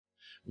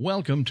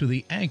Welcome to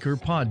the Anchor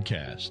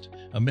Podcast,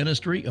 a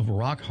ministry of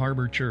Rock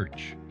Harbor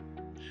Church.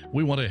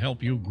 We want to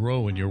help you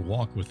grow in your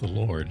walk with the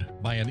Lord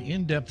by an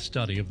in-depth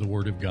study of the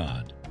Word of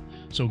God.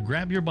 So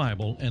grab your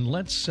Bible and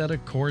let's set a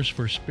course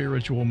for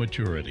spiritual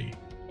maturity.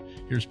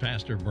 Here's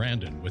Pastor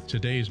Brandon with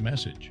today's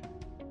message.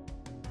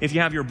 If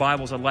you have your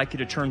Bibles, I'd like you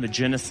to turn to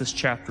Genesis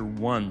chapter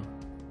 1.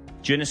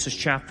 Genesis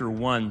chapter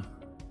 1.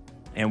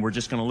 And we're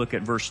just going to look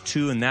at verse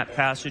 2 in that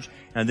passage,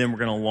 and then we're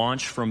going to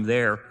launch from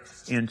there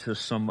into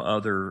some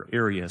other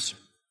areas.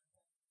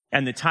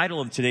 And the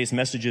title of today's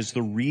message is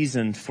The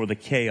Reason for the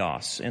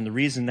Chaos. And the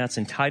reason that's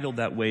entitled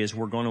that way is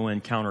we're going to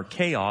encounter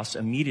chaos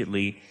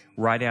immediately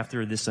right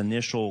after this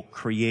initial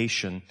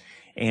creation.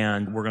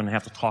 And we're going to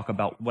have to talk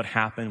about what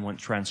happened, what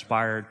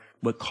transpired,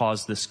 what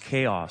caused this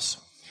chaos.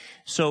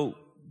 So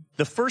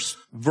the first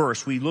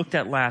verse we looked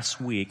at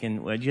last week,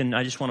 and again,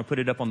 I just want to put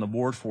it up on the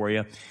board for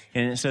you.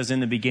 And it says, in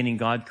the beginning,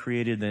 God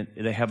created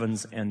the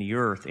heavens and the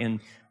earth. And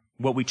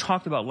what we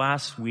talked about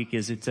last week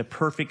is it's a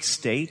perfect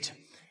state,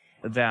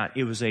 that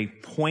it was a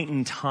point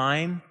in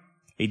time,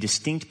 a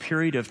distinct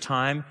period of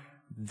time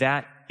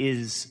that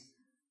is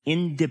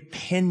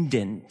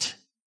independent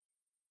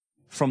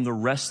from the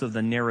rest of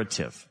the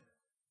narrative.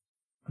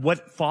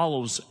 What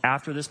follows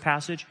after this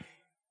passage,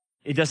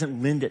 it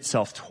doesn't lend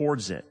itself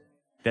towards it.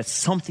 That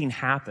something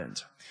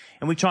happened.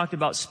 And we talked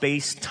about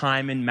space,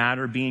 time, and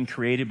matter being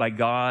created by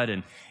God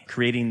and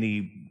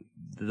creating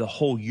the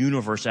whole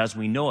universe as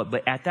we know it.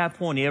 But at that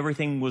point,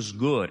 everything was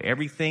good.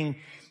 Everything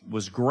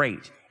was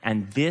great.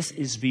 And this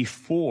is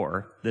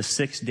before the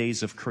 6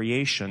 days of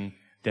creation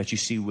that you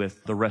see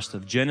with the rest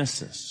of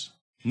Genesis.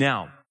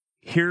 Now,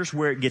 here's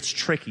where it gets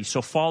tricky.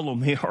 So follow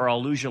me or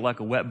I'll lose you like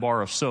a wet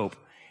bar of soap.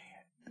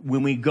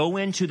 When we go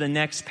into the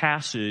next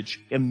passage,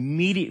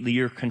 immediately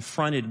you're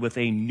confronted with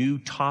a new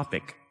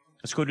topic.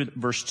 Let's go to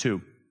verse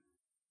 2.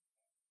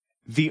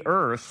 The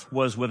earth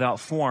was without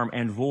form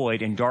and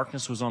void, and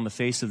darkness was on the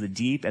face of the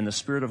deep, and the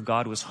Spirit of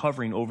God was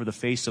hovering over the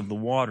face of the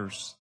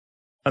waters.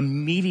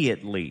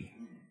 Immediately,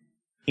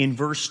 in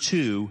verse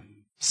 2,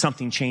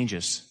 something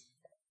changes.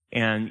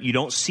 And you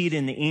don't see it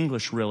in the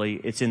English,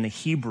 really. It's in the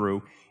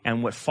Hebrew.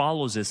 And what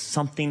follows is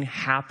something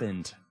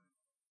happened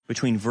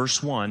between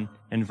verse 1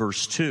 and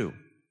verse 2.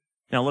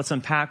 Now, let's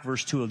unpack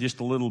verse 2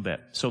 just a little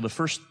bit. So the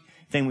first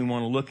thing we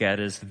want to look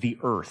at is the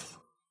earth.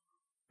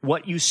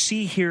 What you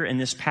see here in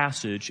this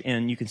passage,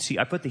 and you can see,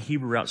 I put the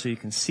Hebrew out so you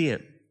can see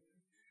it.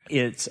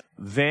 It's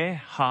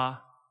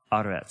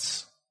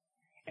ve-ha-aretz.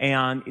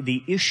 And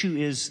the issue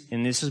is,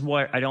 and this is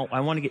why I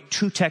want to get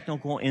too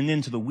technical and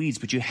into the weeds,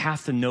 but you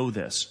have to know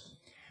this.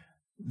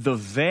 The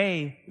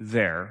ve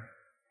there,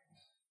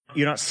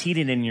 you're not seeing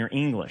it in your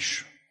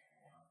English,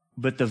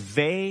 but the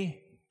ve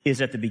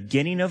is at the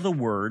beginning of the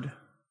word.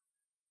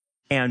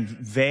 And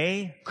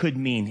they could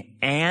mean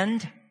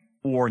and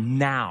or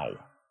now.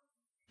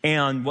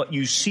 And what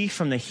you see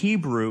from the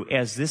Hebrew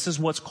is this is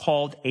what's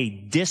called a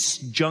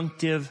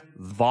disjunctive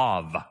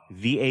vav,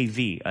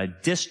 V-A-V, a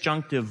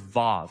disjunctive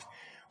vav,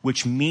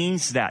 which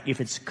means that if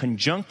it's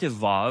conjunctive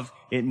vav,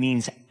 it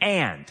means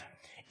and.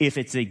 If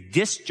it's a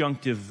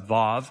disjunctive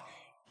vav,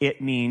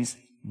 it means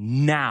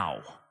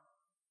now.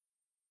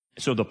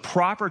 So the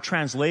proper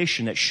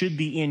translation that should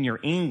be in your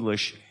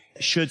English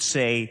should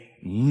say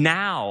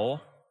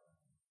now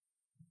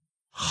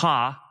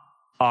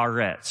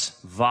ha-aretz.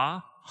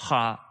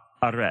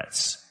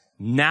 Va-ha-aretz.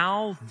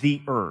 Now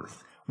the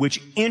earth,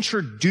 which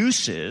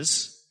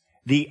introduces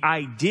the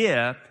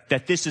idea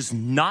that this is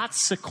not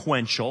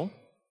sequential.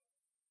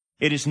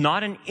 It is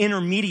not an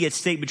intermediate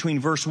state between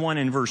verse 1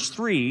 and verse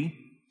 3,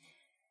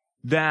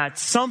 that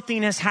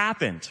something has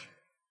happened.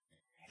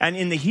 And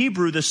in the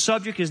Hebrew, the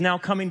subject is now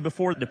coming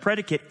before the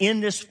predicate in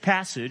this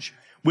passage,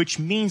 which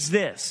means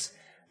this,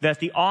 that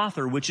the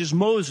author, which is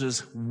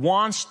Moses,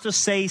 wants to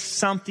say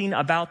something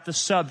about the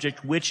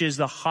subject, which is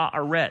the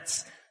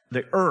haaretz,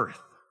 the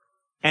earth.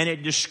 And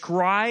it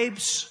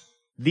describes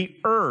the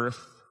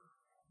earth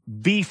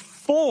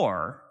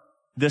before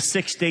the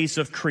 6 days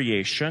of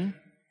creation,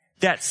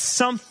 that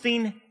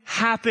something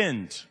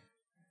happened.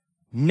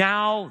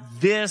 Now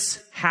this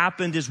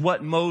happened is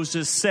what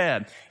Moses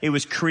said. It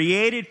was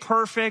created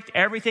perfect.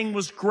 Everything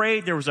was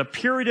great. There was a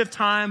period of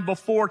time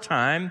before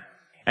time.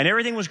 And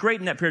everything was great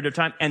in that period of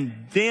time.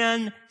 And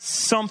then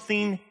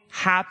something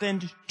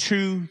happened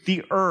to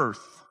the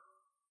earth,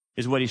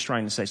 is what he's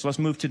trying to say. So let's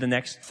move to the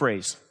next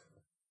phrase.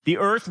 The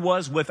earth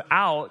was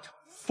without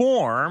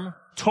form,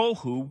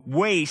 tohu,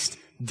 waste,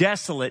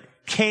 desolate,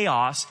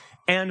 chaos,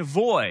 and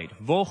void.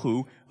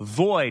 Vohu,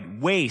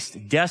 void,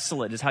 waste,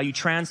 desolate is how you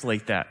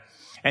translate that.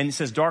 And it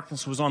says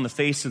darkness was on the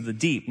face of the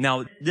deep.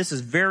 Now, this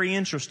is very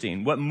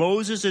interesting. What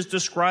Moses is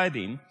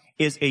describing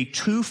is a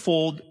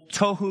twofold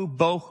tohu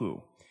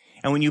bohu.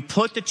 And when you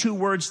put the two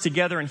words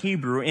together in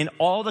Hebrew, in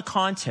all the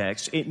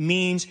context, it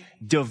means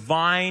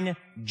divine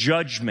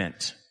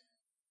judgment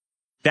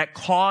that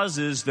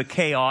causes the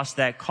chaos,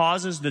 that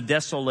causes the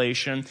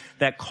desolation,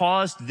 that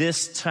caused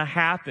this to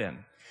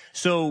happen.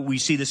 So we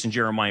see this in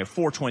Jeremiah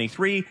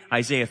 4:23,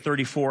 Isaiah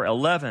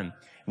 34:11.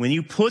 When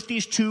you put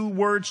these two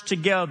words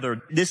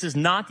together, this is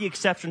not the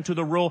exception to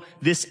the rule.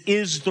 This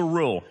is the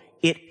rule.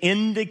 It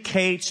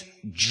indicates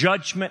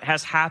judgment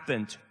has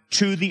happened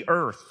to the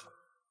earth.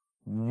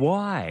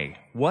 Why?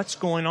 What's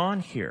going on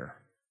here?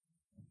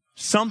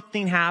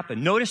 Something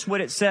happened. Notice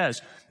what it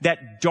says,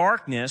 that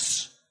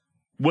darkness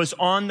was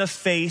on the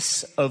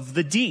face of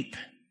the deep.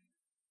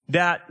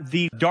 That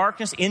the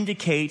darkness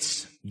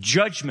indicates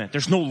judgment.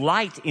 There's no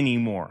light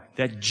anymore.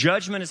 That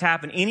judgment has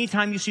happened.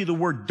 Anytime you see the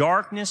word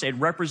darkness, it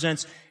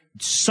represents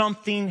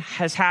something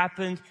has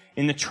happened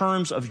in the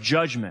terms of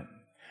judgment.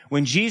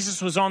 When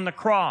Jesus was on the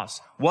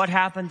cross, what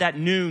happened at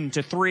noon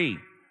to 3?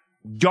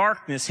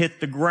 Darkness hit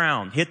the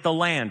ground, hit the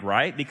land,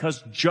 right?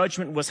 Because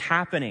judgment was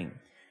happening.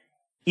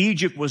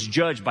 Egypt was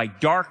judged by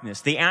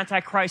darkness. The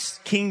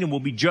Antichrist kingdom will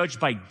be judged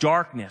by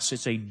darkness.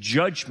 It's a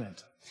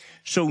judgment.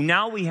 So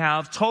now we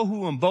have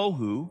tohu and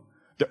bohu.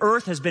 The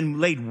earth has been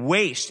laid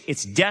waste.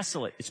 It's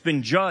desolate. It's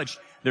been judged.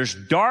 There's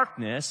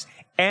darkness,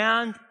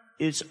 and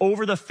it's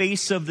over the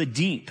face of the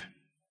deep.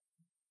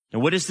 Now,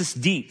 what is this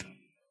deep?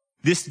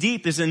 This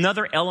deep is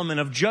another element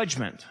of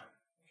judgment.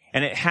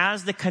 And it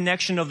has the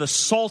connection of the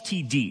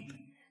salty deep.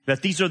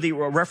 That these are the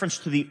reference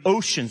to the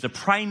oceans, the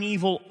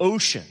primeval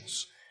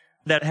oceans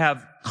that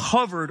have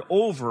covered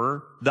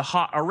over the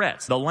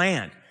haaretz, the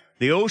land.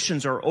 The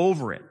oceans are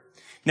over it.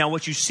 Now,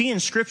 what you see in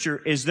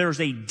Scripture is there's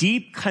a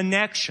deep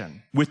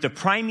connection with the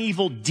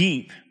primeval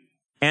deep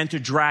and to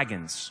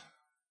dragons.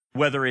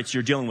 Whether it's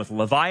you're dealing with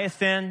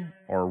Leviathan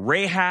or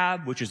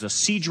Rahab, which is a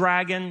sea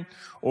dragon,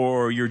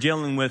 or you're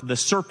dealing with the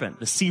serpent,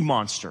 the sea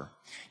monster.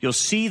 You'll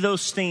see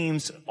those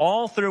themes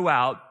all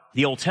throughout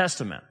the Old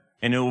Testament,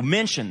 and it will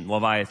mention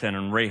Leviathan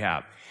and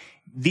Rahab.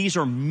 These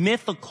are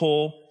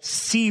mythical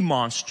sea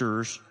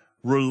monsters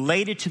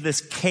related to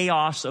this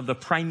chaos of the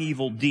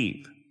primeval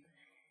deep.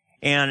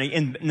 And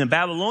in the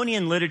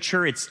Babylonian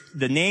literature, it's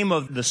the name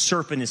of the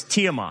serpent is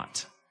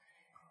Tiamat,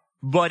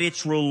 but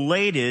it's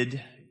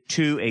related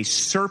to a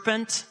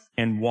serpent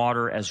and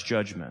water as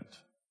judgment.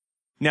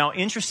 Now,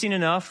 interesting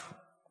enough,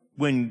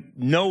 when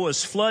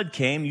Noah's flood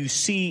came, you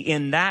see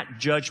in that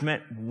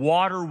judgment,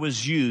 water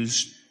was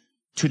used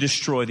to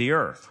destroy the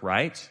earth,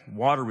 right?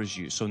 Water was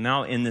used. So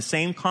now in the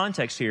same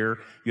context here,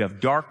 you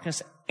have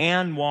darkness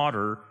and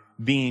water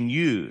being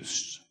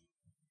used.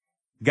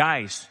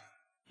 Guys,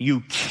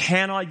 you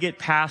cannot get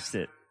past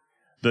it.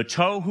 The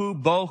tohu,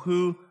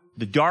 bohu,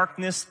 the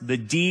darkness, the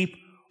deep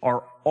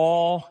are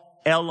all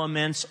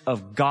elements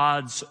of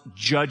God's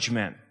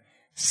judgment.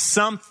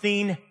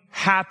 Something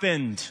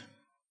happened.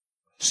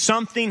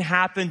 Something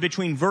happened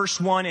between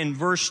verse 1 and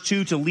verse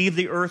 2 to leave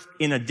the earth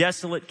in a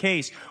desolate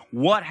case.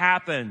 What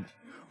happened?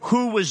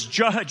 Who was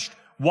judged?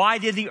 Why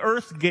did the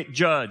earth get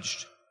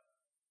judged?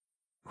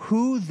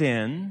 Who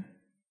then?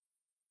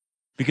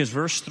 Because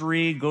verse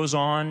 3 goes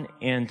on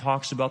and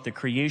talks about the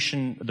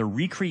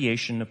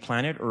recreation of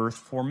planet Earth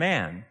for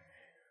man.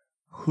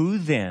 Who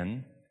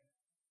then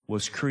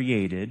was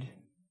created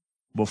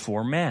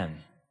before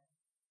man?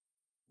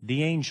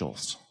 The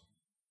angels.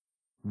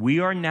 We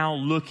are now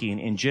looking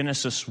in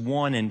Genesis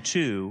 1 and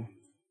 2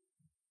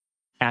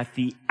 at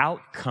the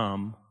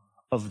outcome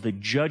of the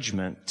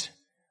judgment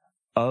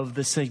of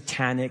the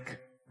satanic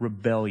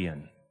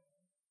rebellion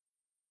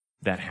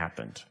that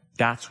happened.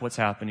 That's what's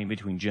happening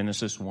between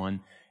Genesis 1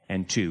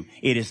 and 2.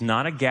 It is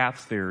not a gap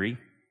theory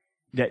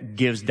that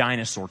gives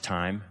dinosaur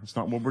time. It's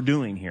not what we're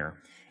doing here.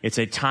 It's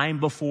a time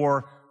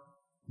before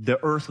the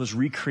earth was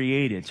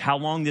recreated. How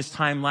long this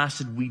time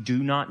lasted, we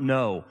do not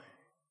know.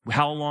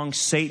 How long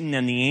Satan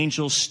and the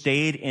angels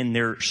stayed in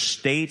their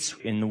states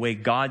in the way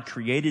God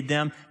created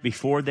them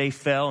before they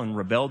fell and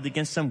rebelled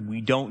against them, we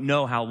don't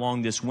know how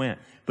long this went.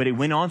 But it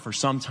went on for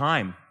some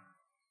time.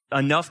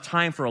 Enough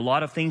time for a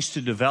lot of things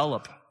to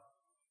develop.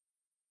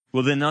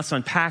 Well, then let's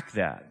unpack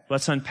that.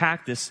 Let's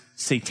unpack this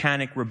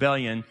satanic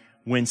rebellion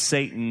when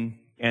Satan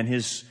and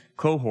his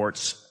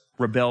cohorts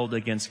rebelled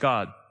against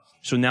God.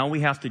 So now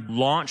we have to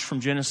launch from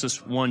Genesis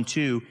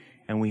 1-2,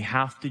 and we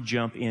have to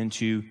jump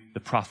into the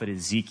prophet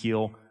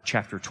Ezekiel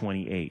chapter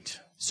 28.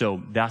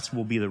 So that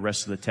will be the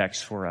rest of the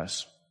text for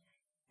us.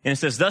 And it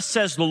says, "Thus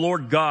says the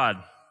Lord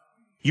God,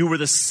 you were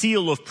the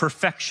seal of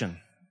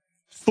perfection,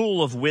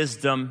 full of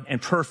wisdom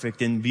and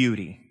perfect in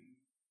beauty."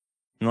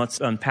 And let's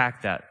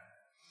unpack that.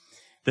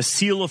 The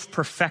seal of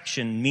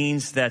perfection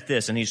means that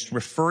this, and he's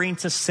referring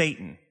to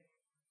Satan.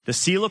 The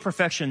seal of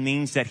perfection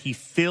means that he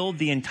filled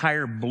the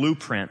entire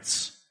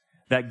blueprints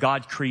that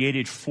God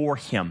created for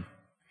him.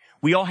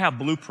 We all have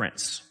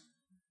blueprints.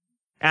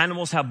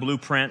 Animals have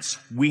blueprints.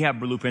 We have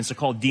blueprints. They're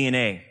called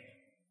DNA.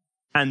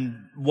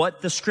 And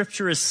what the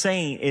scripture is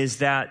saying is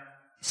that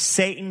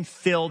Satan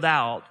filled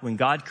out, when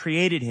God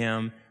created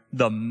him,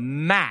 the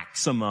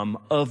maximum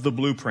of the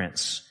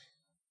blueprints.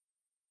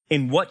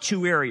 In what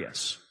two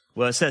areas?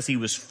 Well, it says he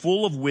was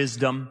full of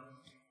wisdom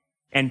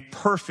and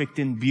perfect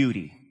in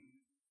beauty.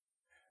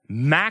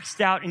 Maxed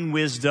out in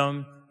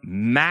wisdom,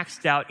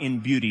 maxed out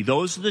in beauty.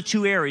 Those are the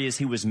two areas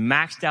he was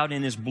maxed out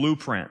in his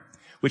blueprint,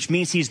 which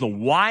means he's the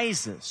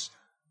wisest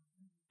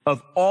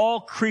of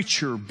all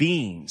creature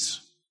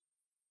beings.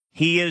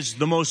 He is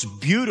the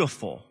most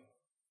beautiful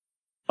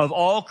of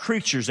all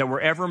creatures that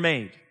were ever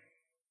made.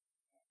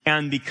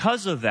 And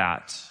because of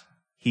that,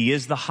 he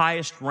is the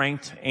highest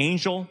ranked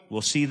angel.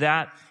 We'll see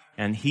that.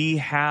 And he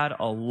had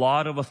a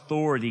lot of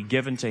authority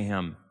given to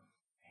him.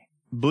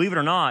 Believe it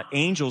or not,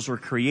 angels were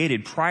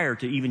created prior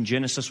to even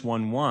Genesis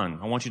 1:1.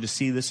 I want you to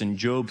see this in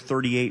Job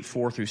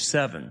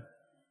 38:4-7.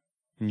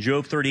 In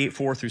Job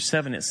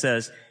 38:4-7, it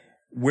says,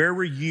 "Where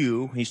were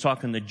you," he's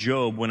talking to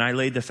Job, "when I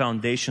laid the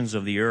foundations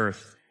of the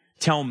earth?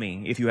 Tell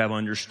me if you have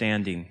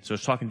understanding." So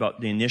it's talking about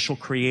the initial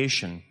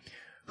creation.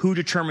 "Who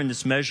determined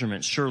its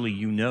measurement? Surely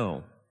you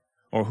know.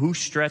 Or who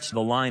stretched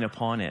the line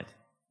upon it?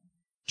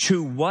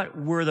 To what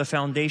were the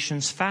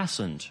foundations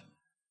fastened?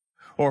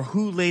 Or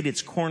who laid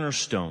its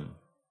cornerstone?"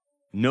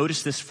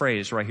 Notice this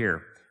phrase right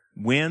here.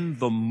 "When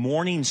the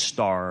morning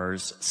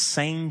stars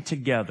sang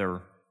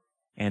together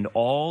and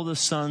all the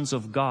sons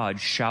of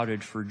God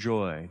shouted for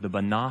joy." The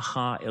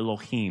Banacha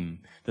Elohim,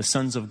 the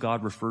sons of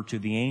God, refer to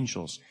the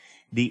angels.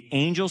 The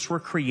angels were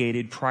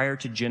created prior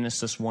to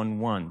Genesis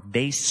 1:1.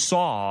 They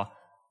saw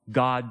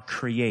God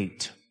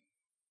create.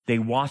 They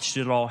watched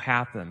it all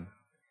happen.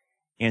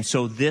 And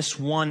so this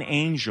one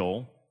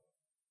angel,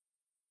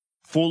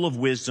 full of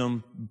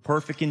wisdom,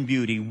 perfect in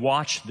beauty,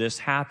 watched this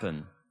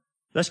happen.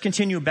 Let's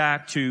continue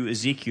back to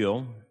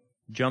Ezekiel,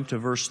 jump to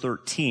verse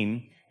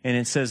 13, and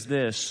it says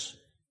this,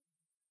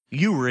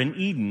 "You were in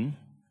Eden,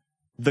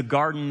 the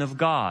garden of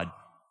God."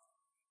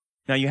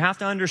 Now you have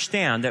to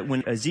understand that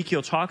when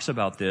Ezekiel talks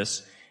about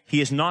this,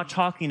 he is not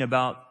talking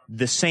about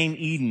the same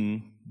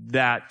Eden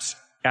that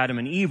Adam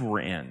and Eve were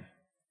in.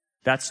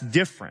 That's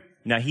different.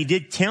 Now he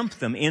did tempt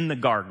them in the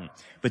garden,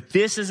 but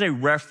this is a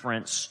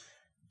reference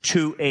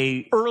to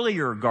an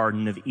earlier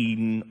Garden of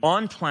Eden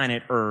on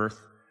planet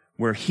Earth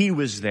where he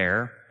was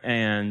there,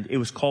 and it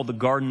was called the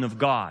Garden of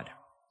God.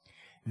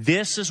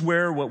 This is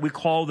where what we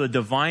call the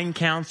divine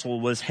council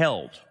was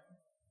held.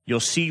 You'll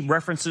see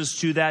references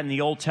to that in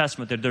the Old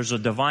Testament, that there's a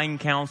divine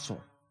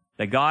council,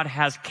 that God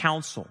has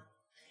counsel.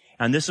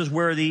 And this is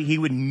where he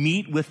would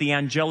meet with the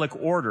angelic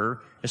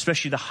order,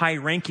 especially the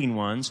high-ranking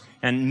ones,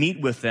 and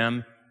meet with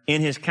them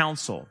in his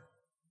council.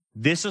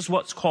 This is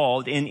what's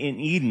called in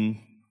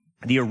Eden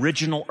the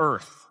original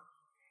earth.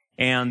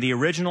 And the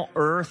original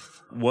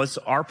earth was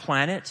our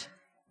planet,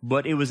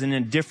 but it was in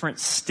a different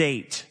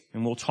state.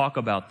 And we'll talk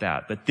about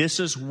that. But this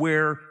is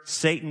where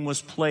Satan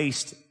was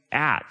placed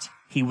at.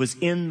 He was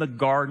in the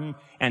garden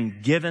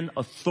and given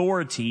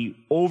authority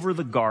over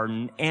the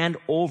garden and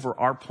over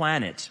our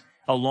planet,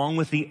 along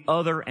with the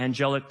other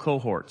angelic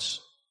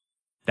cohorts.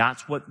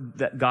 That's what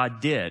that God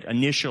did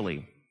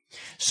initially.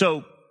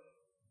 So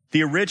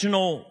the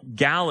original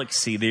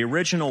galaxy, the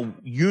original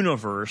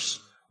universe,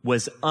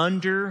 was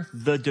under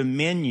the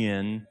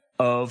dominion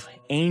of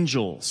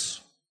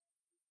angels.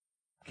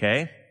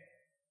 Okay?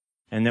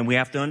 And then we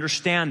have to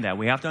understand that.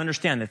 We have to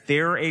understand that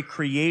they're a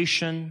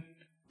creation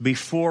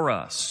before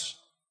us.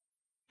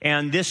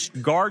 And this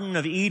Garden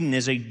of Eden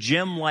is a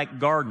gem-like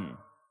garden.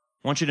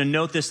 I want you to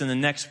note this in the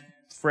next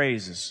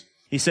phrases.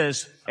 He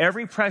says,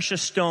 "Every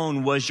precious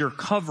stone was your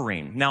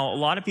covering." Now, a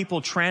lot of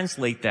people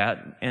translate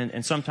that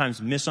and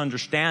sometimes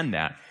misunderstand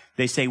that.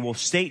 They say, well,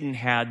 Satan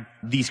had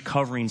these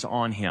coverings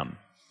on him.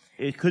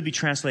 It could be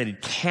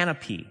translated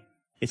canopy.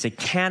 It's a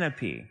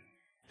canopy.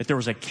 That there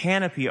was a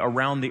canopy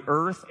around the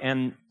earth,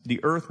 and the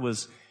earth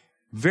was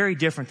very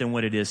different than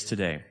what it is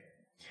today.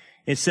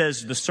 It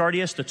says the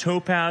sardius, the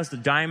topaz, the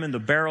diamond, the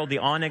beryl, the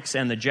onyx,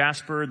 and the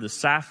jasper, the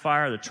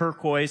sapphire, the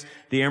turquoise,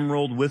 the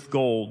emerald with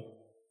gold.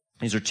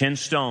 These are 10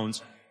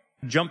 stones.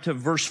 Jump to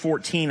verse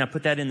 14. I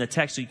put that in the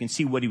text so you can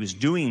see what he was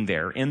doing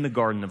there in the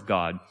garden of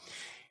God.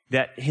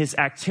 That his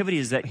activity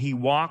is that he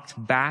walked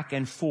back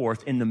and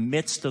forth in the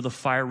midst of the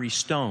fiery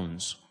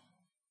stones.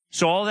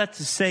 So all that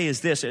to say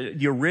is this.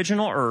 The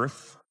original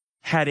earth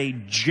had a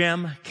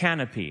gem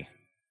canopy.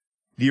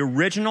 The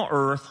original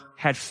earth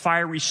had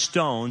fiery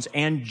stones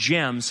and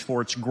gems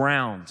for its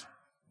ground.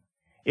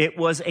 It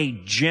was a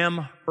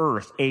gem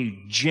earth, a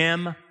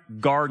gem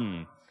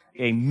garden,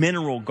 a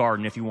mineral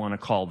garden, if you want to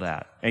call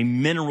that, a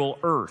mineral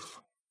earth.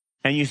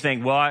 And you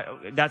think, well,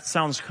 that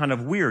sounds kind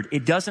of weird.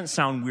 It doesn't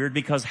sound weird,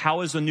 because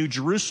how is the New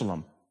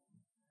Jerusalem?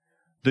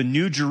 The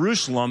New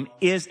Jerusalem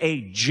is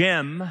a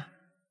gem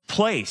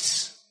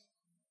place.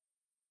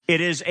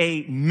 It is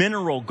a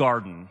mineral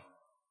garden,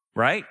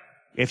 right?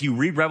 If you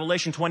read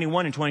Revelation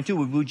 21 and 22,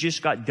 we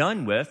just got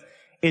done with,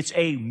 it's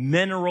a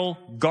mineral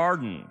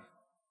garden.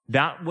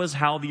 That was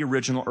how the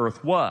original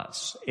earth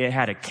was. It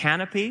had a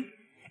canopy,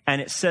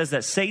 and it says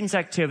that Satan's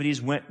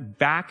activities went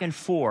back and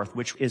forth,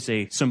 which is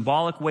a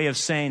symbolic way of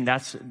saying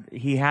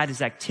he had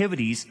his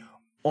activities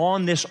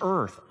on this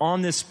earth,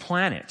 on this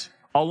planet,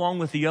 along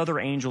with the other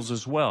angels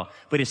as well.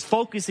 But it's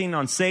focusing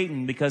on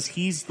Satan because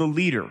he's the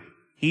leader.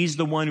 He's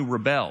the one who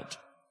rebelled.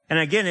 And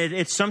again,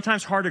 it's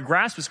sometimes hard to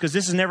grasp this because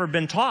this has never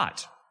been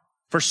taught.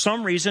 For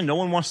some reason, no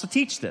one wants to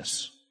teach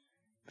this.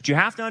 But you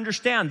have to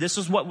understand this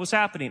is what was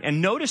happening.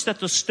 And notice that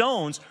the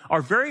stones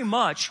are very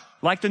much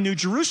like the New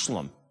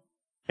Jerusalem.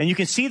 And you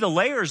can see the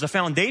layers, the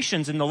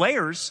foundations and the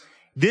layers.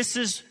 This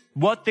is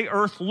what the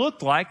earth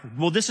looked like.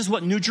 Well, this is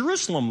what New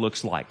Jerusalem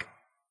looks like.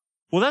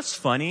 Well, that's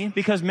funny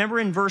because remember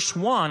in verse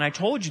 1, I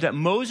told you that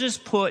Moses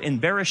put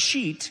in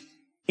Bereshit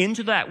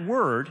into that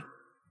word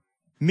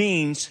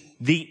means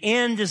the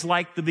end is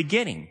like the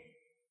beginning.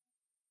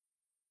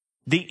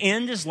 The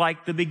end is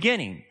like the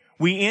beginning.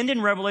 We end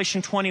in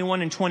Revelation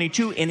 21 and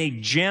 22 in a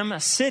gem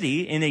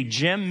city, in a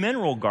gem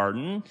mineral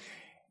garden,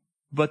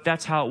 but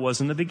that's how it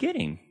was in the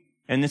beginning.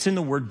 And it's in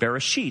the word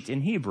Bereshit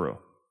in Hebrew.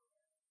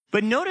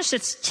 But notice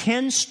it's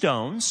 10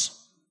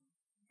 stones,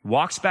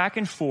 walks back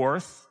and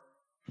forth,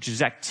 which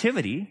is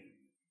activity.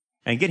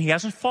 And again, he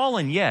hasn't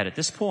fallen yet at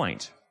this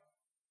point.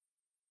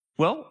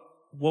 Well,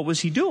 what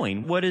was he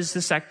doing? What is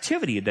this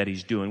activity that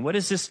he's doing? What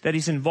is this that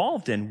he's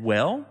involved in?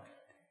 Well,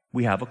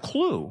 we have a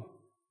clue.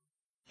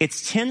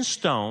 It's 10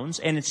 stones,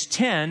 and it's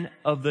 10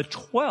 of the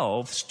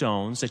 12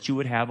 stones that you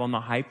would have on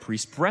the high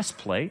priest's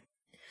breastplate.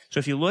 So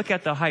if you look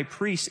at the high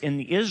priest in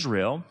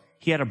Israel,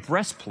 he had a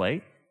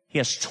breastplate. He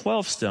has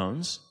 12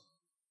 stones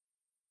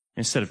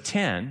instead of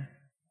 10.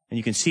 And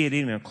you can see it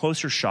even in a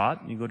closer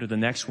shot. You go to the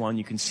next one,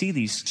 you can see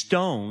these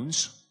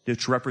stones,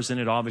 which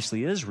represented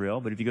obviously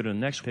Israel. But if you go to the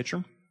next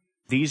picture,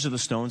 these are the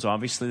stones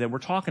obviously that we're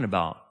talking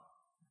about.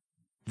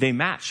 They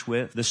match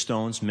with the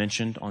stones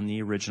mentioned on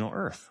the original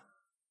earth,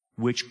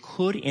 which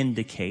could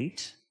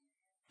indicate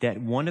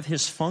that one of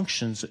his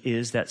functions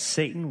is that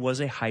Satan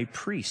was a high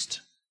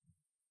priest.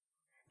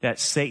 That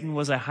Satan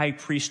was a high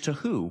priest to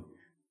who?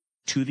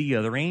 To the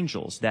other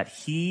angels. That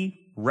he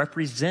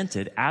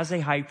represented as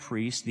a high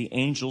priest the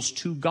angels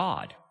to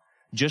God.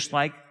 Just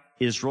like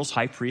Israel's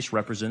high priest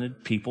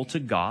represented people to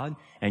God,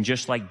 and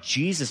just like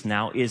Jesus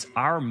now is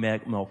our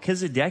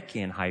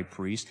Melchizedekian high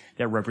priest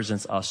that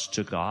represents us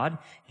to God,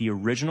 the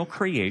original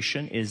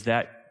creation is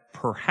that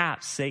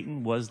perhaps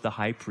Satan was the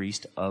high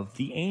priest of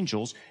the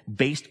angels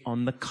based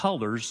on the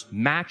colors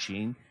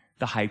matching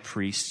the high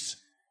priest's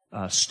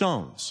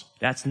stones.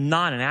 That's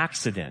not an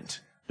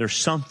accident. There's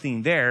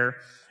something there.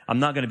 I'm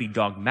not going to be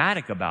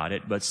dogmatic about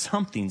it, but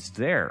something's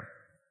there.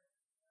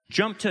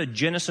 Jump to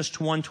Genesis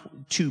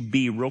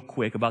 1:2b real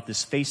quick about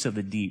this face of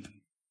the deep.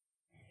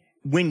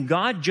 When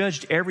God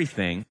judged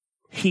everything,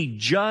 he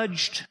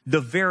judged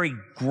the very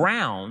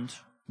ground,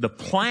 the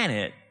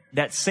planet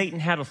that Satan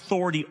had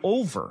authority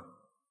over.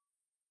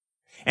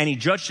 And he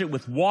judged it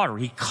with water.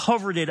 He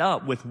covered it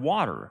up with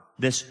water,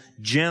 this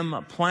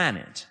gem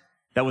planet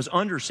that was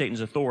under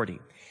Satan's authority.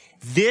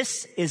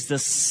 This is the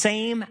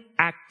same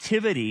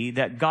activity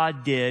that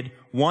God did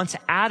once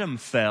Adam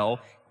fell.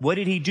 What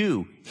did he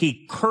do?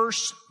 He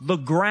cursed the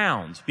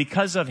ground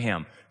because of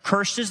him.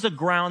 Curses the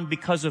ground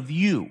because of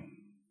you,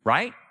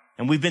 right?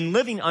 And we've been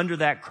living under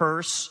that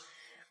curse,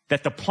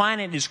 that the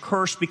planet is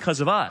cursed because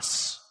of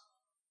us.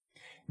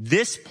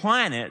 This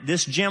planet,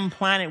 this gem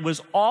planet,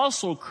 was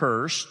also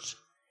cursed.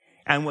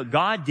 And what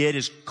God did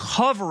is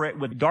cover it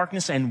with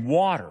darkness and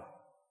water.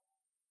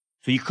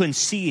 So you couldn't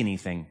see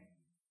anything.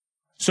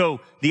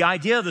 So the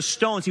idea of the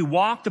stones, he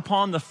walked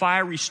upon the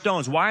fiery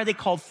stones. Why are they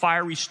called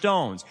fiery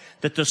stones?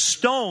 That the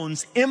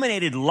stones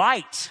emanated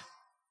light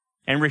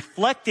and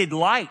reflected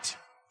light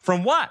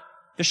from what?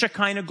 The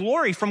Shekinah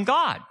glory from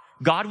God.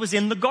 God was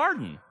in the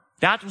garden.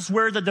 That was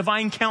where the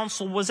divine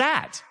council was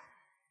at.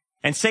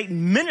 And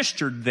Satan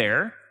ministered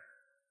there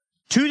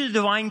to the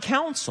divine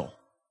council.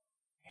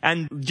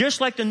 And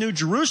just like the New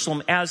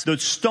Jerusalem, as the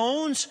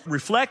stones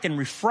reflect and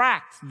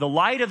refract the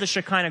light of the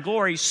Shekinah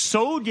glory,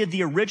 so did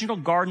the original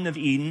Garden of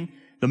Eden,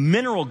 the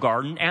mineral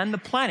garden, and the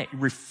planet. It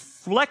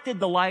reflected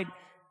the light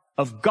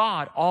of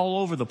God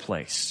all over the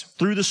place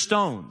through the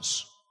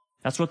stones.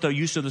 That's what the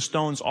use of the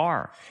stones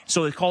are.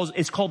 So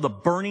it's called the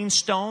burning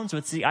stones.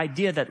 It's the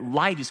idea that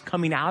light is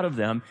coming out of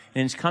them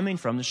and it's coming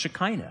from the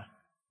Shekinah.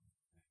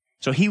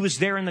 So he was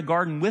there in the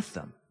garden with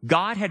them.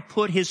 God had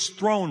put his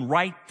throne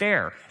right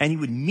there, and he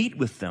would meet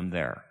with them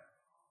there.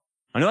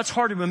 I know that's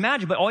hard to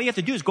imagine, but all you have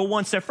to do is go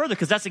one step further,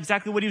 because that's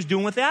exactly what he was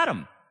doing with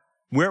Adam.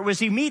 Where was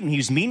he meeting? He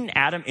was meeting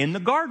Adam in the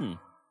garden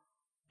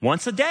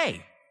once a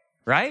day,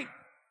 right?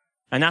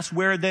 And that's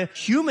where the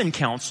human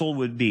council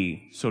would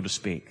be, so to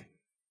speak.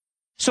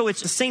 So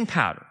it's the same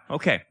pattern.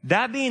 Okay,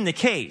 that being the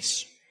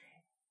case,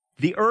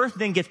 the earth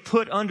then gets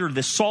put under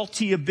the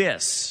salty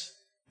abyss.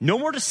 No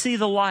more to see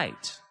the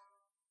light.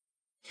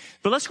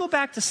 But let's go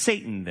back to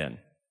Satan then.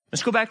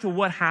 Let's go back to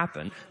what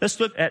happened. Let's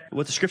look at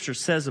what the scripture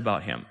says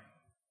about him.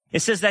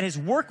 It says that his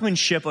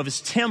workmanship of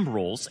his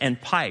timbrels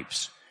and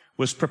pipes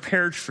was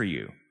prepared for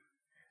you,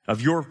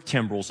 of your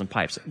timbrels and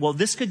pipes. Well,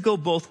 this could go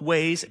both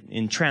ways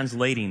in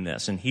translating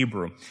this in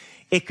Hebrew.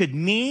 It could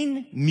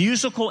mean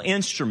musical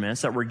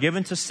instruments that were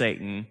given to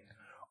Satan,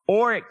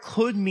 or it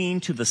could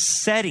mean to the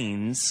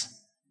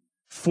settings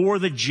for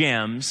the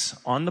gems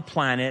on the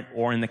planet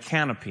or in the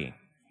canopy.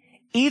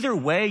 Either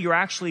way, you're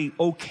actually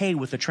okay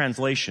with the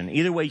translation.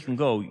 Either way you can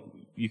go,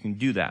 you can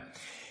do that.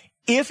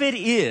 If it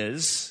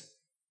is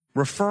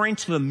referring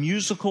to the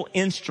musical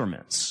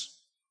instruments,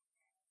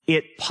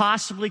 it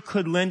possibly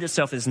could lend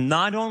itself as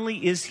not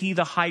only is he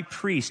the high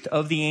priest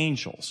of the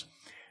angels,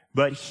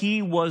 but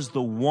he was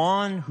the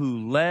one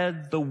who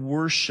led the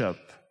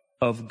worship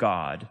of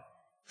God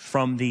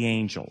from the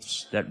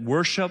angels. That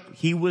worship,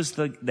 he was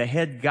the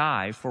head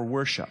guy for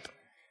worship.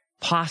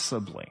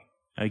 Possibly.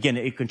 Again,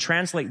 it can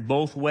translate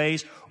both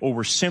ways, or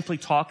we're simply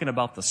talking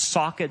about the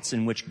sockets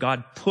in which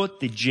God put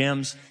the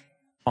gems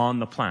on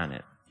the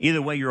planet.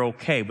 Either way, you're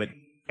okay, but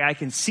I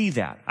can see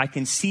that. I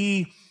can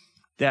see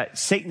that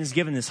Satan is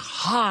given this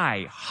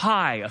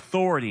high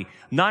authority,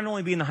 not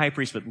only being the high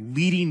priest, but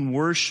leading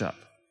worship.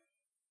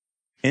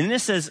 And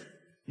this says,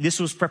 this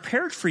was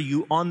prepared for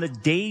you on the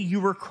day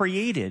you were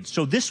created.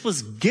 So this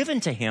was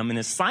given to him and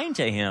assigned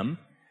to him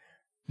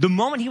the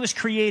moment he was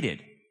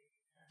created.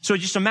 So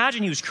just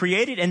imagine he was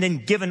created and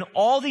then given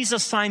all these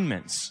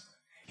assignments.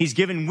 He's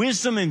given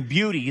wisdom and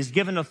beauty. He's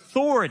given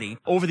authority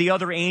over the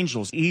other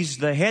angels. He's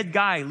the head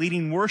guy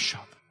leading worship.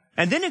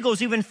 And then it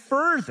goes even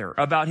further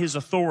about his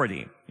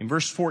authority. In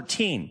verse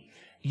 14,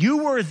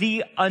 you were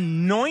the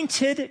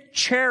anointed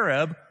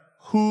cherub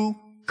who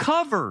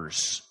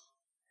covers.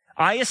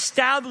 I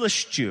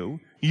established you.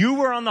 You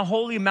were on the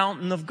holy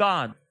mountain of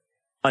God.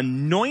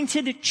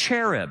 Anointed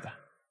cherub.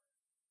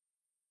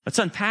 Let's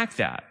unpack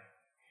that.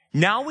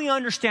 Now we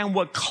understand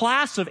what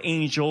class of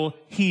angel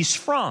he's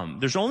from.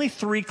 There's only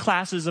 3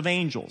 classes of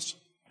angels.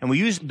 And we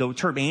use the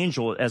term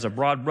angel as a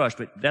broad brush,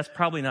 but that's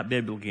probably not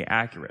biblically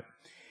accurate.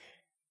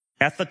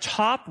 At the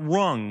top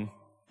rung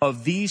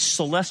of these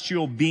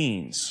celestial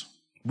beings,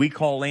 we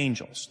call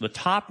angels. The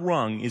top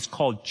rung is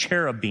called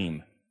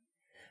cherubim.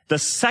 The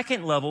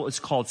second level is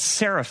called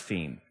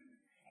seraphim.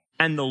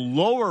 And the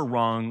lower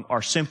rung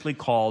are simply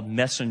called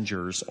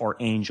messengers or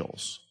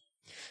angels.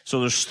 So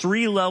there's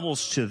 3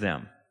 levels to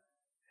them.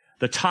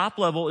 The top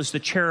level is the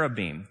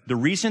cherubim. The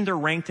reason they're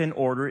ranked in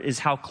order is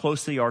how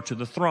close they are to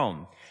the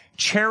throne.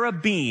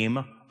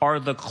 Cherubim are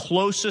the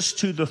closest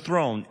to the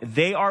throne.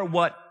 They are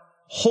what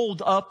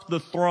hold up the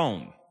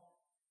throne.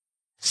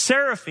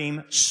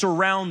 Seraphim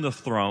surround the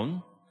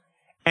throne,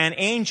 and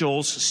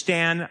angels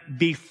stand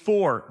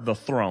before the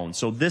throne.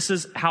 So this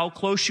is how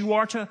close you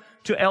are to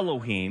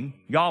Elohim,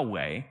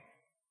 Yahweh,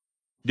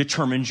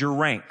 determines your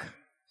rank.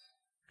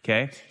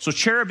 Okay? So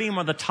cherubim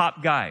are the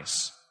top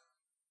guys.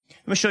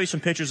 Let me show you some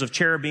pictures of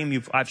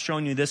cherubim. I've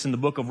shown you this in the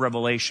book of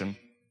Revelation.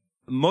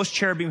 Most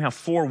cherubim have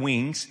 4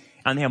 wings,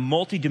 and they have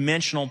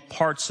multi-dimensional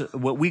parts,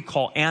 what we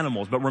call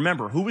animals. But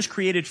remember, who was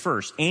created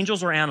first?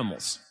 Angels or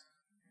animals?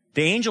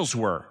 The angels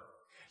were.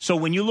 So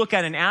when you look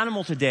at an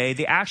animal today,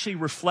 they actually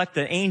reflect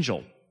the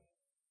angel.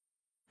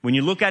 When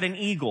you look at an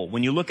eagle,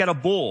 when you look at a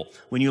bull,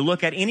 when you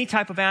look at any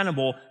type of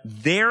animal,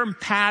 they're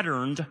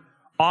patterned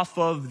off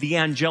of the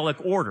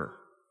angelic order.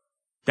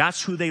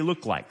 That's who they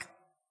look like.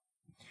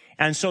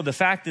 And so the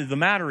fact of the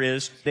matter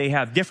is they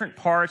have different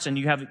parts, and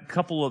you have a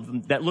couple of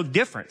them that look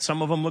different.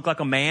 Some of them look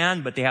like a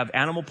man, but they have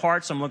animal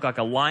parts. Some look like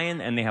a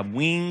lion, and they have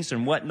wings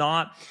and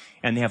whatnot.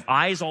 And they have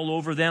eyes all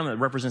over them. That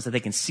represents that they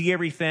can see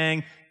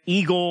everything.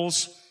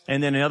 Eagles.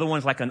 And then another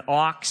one's like an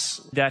ox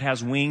that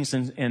has wings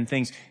and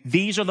things.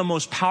 These are the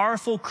most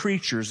powerful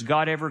creatures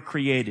God ever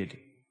created.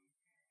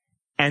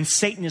 And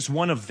Satan is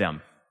one of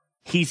them.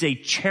 He's a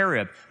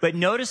cherub. But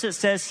notice it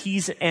says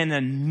he's an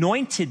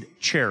anointed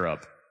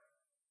cherub.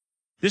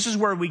 This is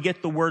where we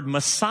get the word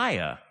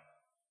Messiah.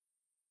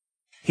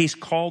 He's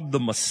called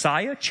the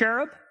Messiah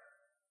cherub?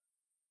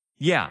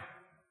 Yeah.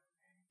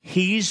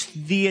 He's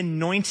the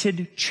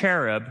anointed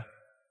cherub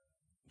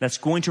that's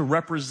going to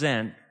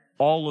represent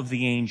all of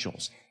the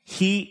angels.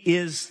 He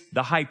is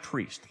the high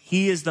priest.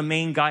 He is the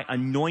main guy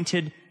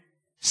anointed,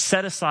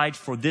 set aside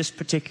for this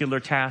particular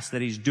task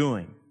that he's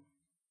doing.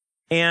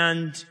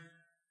 And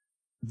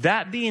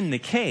that being the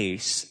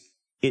case,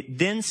 it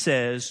then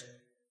says,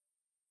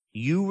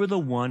 you were the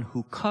one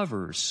who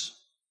covers.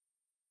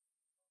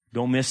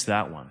 Don't miss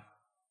that one.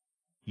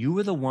 You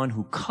were the one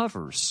who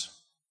covers.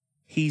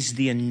 He's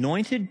the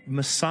anointed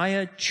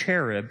Messiah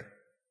cherub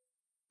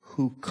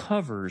who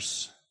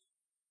covers.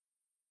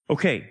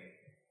 Okay.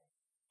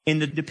 In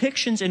the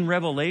depictions in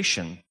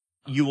Revelation,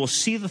 you will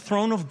see the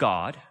throne of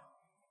God,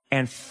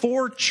 and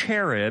 4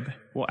 cherub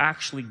will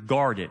actually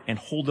guard it and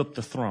hold up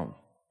the throne.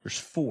 There's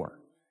 4.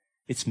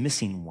 It's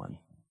missing one.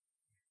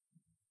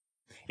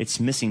 It's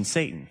missing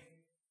Satan.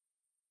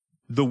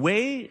 The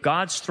way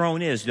God's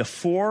throne is, the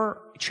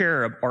 4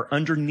 cherub are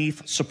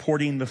underneath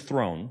supporting the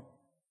throne,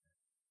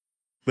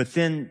 but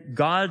then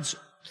God's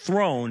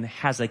throne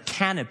has a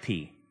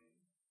canopy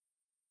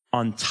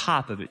on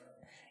top of it.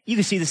 You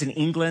can see this in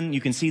England.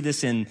 You can see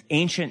this in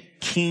ancient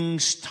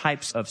kings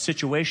types of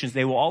situations.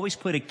 They will always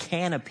put a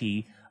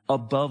canopy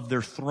above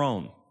their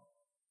throne.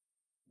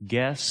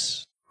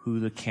 Guess who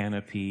the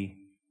canopy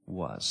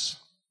was?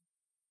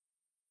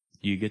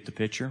 Do you get the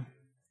picture?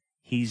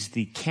 He's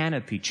the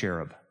canopy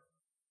cherub.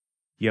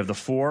 You have the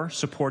 4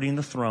 supporting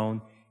the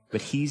throne,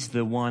 but he's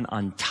the one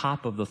on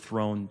top of the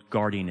throne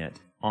guarding it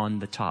on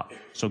the top.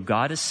 So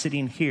God is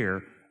sitting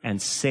here,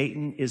 and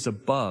Satan is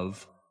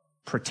above,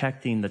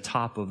 protecting the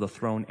top of the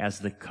throne as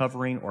the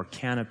covering or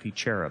canopy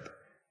cherub.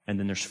 And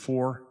then there's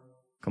 4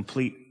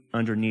 complete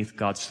underneath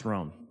God's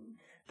throne.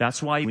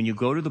 That's why when you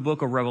go to the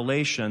book of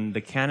Revelation,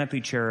 the canopy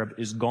cherub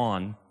is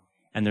gone,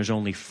 and there's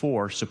only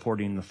 4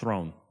 supporting the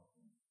throne.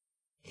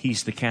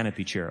 He's the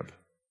canopy cherub.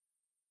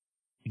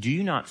 Do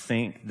you not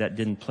think that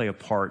didn't play a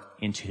part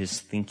into his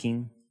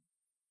thinking?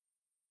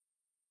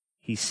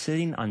 He's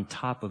sitting on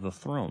top of the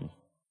throne.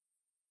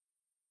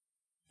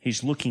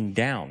 He's looking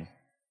down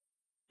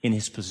in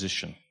his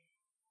position.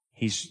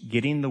 He's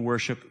getting the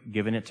worship,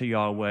 giving it to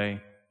Yahweh.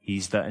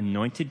 He's the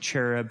anointed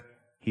cherub.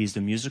 He's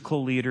the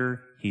musical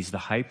leader. He's the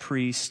high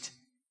priest.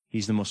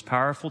 He's the most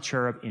powerful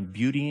cherub in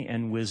beauty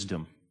and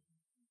wisdom.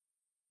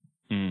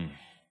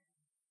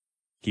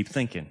 Keep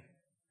thinking.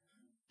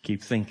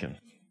 Keep thinking.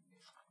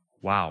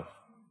 Wow.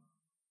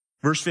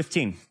 Verse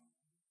 15.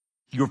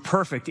 You're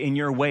perfect in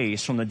your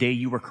ways from the day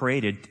you were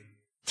created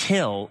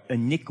till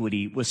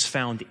iniquity was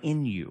found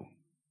in you.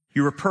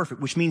 You were perfect,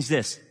 which means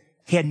this.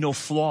 He had no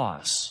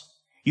flaws.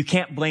 You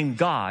can't blame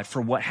God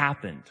for what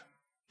happened.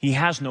 He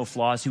has no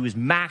flaws. He was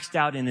maxed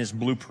out in his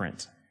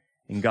blueprint,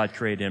 and God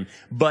created him.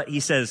 But he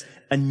says,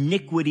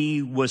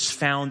 iniquity was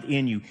found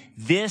in you.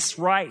 This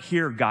right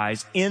here,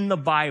 guys, in the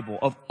Bible,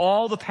 of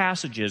all the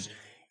passages,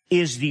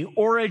 is the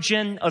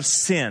origin of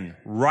sin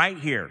right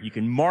here. You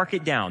can mark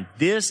it down.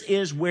 This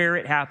is where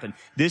it happened.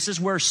 This is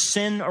where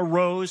sin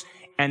arose,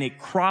 and it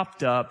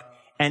cropped up,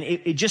 and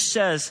it just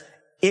says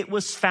it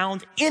was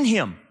found in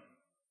him.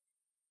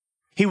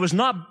 He was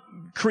not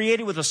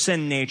created with a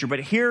sin nature, but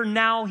here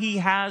now he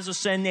has a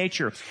sin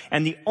nature.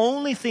 And the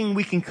only thing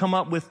we can come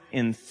up with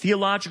in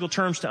theological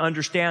terms to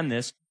understand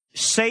this,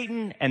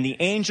 Satan and the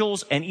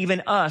angels and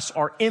even us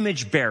are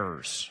image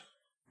bearers.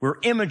 We're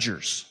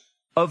imagers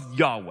of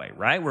Yahweh,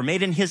 right? We're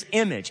made in his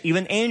image.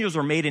 Even angels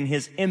are made in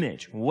his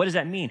image. What does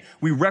that mean?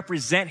 We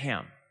represent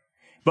him.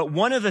 But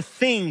one of the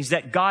things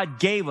that God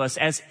gave us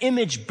as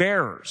image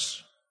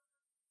bearers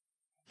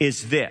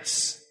is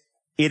this.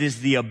 It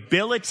is the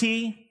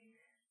ability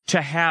to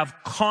have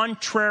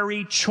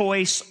contrary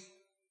choice,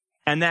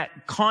 and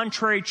that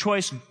contrary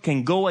choice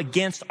can go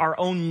against our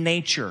own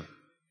nature.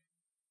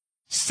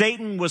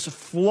 Satan was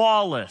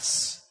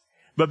flawless,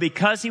 but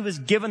because he was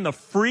given the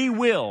free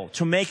will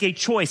to make a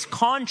choice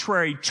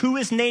contrary to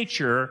his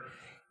nature,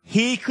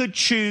 he could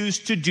choose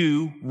to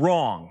do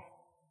wrong.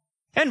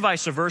 And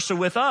vice versa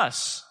with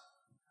us.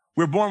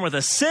 We're born with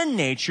a sin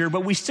nature,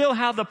 but we still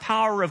have the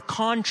power of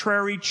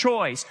contrary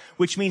choice,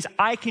 which means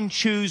I can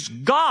choose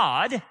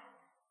God.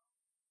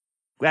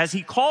 As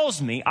he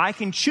calls me, I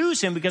can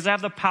choose him because I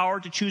have the power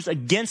to choose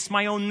against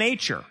my own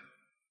nature.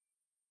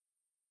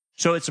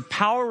 So it's a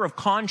power of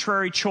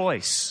contrary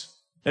choice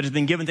that has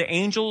been given to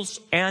angels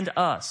and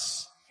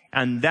us.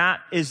 And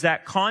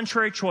that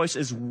contrary choice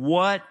is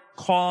what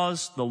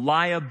caused the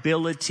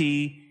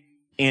liability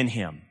in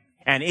him.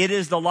 And it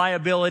is the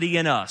liability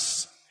in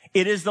us.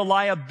 It is the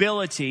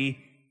liability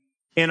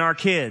in our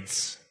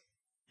kids,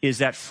 is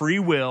that free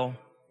will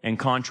and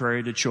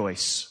contrary to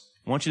choice.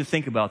 I want you to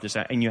think about this,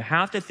 and you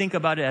have to think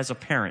about it as a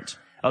parent.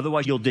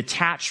 Otherwise, you'll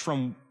detach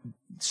from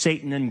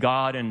Satan and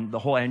God and the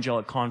whole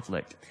angelic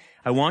conflict.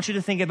 I want you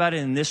to think about it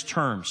in this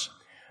terms.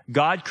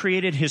 God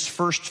created his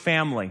first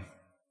family,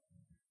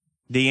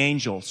 the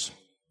angels,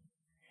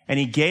 and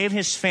he gave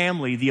his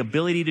family the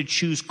ability to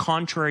choose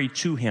contrary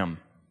to him.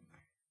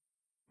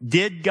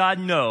 Did God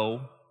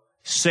know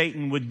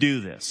Satan would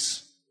do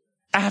this?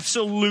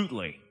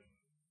 Absolutely.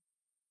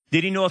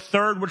 Did he know a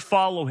third would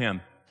follow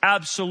him?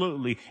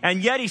 Absolutely.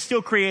 And yet he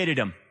still created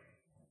him.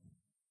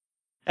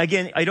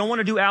 Again, I don't want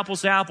to do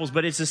apples to apples,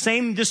 but it's the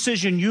same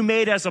decision you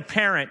made as a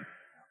parent.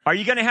 Are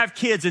you going to have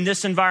kids in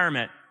this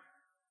environment?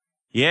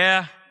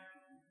 Yeah,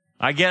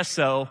 I guess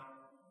so.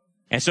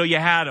 And so you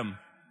had them.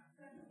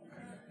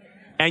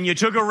 And you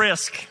took a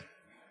risk.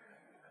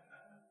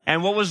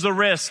 And what was the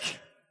risk?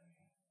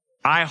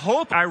 I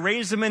hope I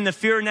raise them in the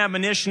fear and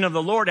admonition of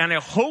the Lord, and I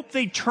hope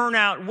they turn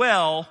out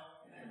well,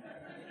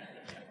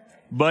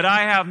 but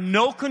I have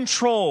no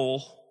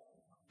control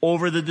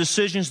over the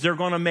decisions they're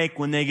going to make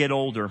when they get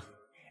older,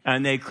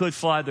 and they could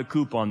fly the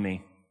coop on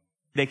me.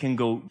 They can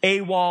go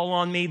AWOL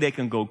on me. They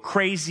can go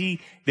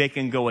crazy. They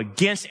can go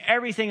against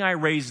everything I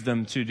raised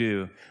them to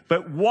do.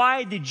 But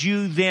why did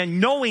you then,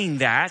 knowing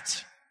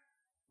that,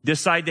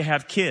 decide to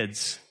have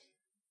kids?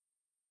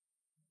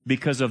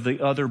 Because of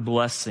the other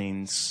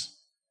blessings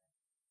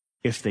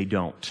if they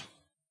don't,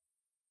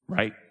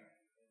 right?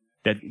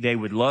 That they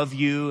would love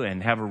you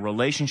and have a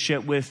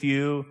relationship with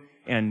you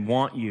and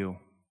want you.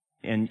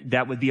 And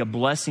that would be a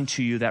blessing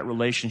to you, that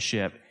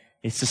relationship.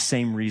 It's the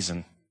same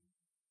reason.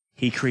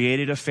 He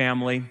created a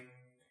family,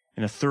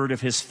 and a third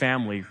of his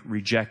family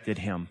rejected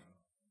him.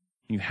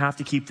 You have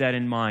to keep that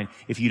in mind.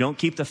 If you don't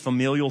keep the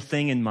familial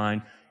thing in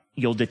mind,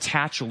 you'll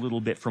detach a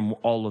little bit from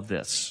all of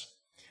this.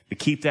 But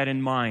keep that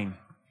in mind.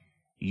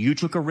 You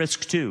took a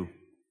risk too.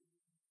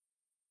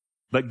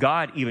 But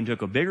God even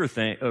took a bigger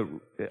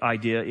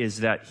idea, is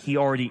that he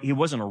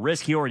wasn't a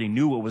risk. He already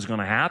knew what was going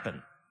to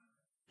happen.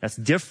 That's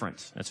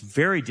different. That's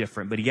very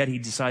different. But yet he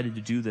decided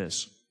to do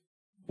this.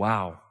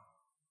 Wow.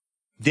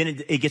 Then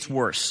it gets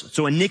worse.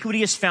 So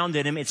iniquity is found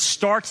in him. It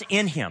starts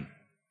in him.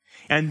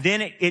 And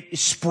then it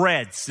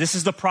spreads. This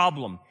is the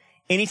problem.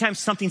 Anytime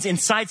something's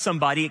inside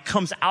somebody, it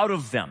comes out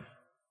of them.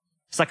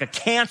 It's like a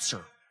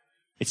cancer.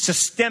 It's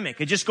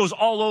systemic. It just goes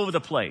all over the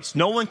place.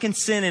 No one can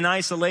sin in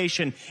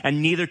isolation,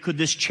 and neither could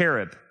this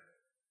cherub.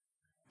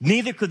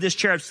 Neither could this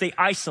cherub stay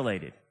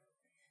isolated.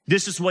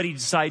 This is what he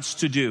decides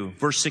to do.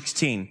 Verse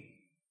 16.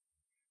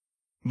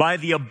 By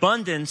the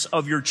abundance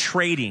of your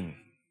trading.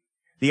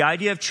 The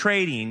idea of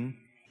trading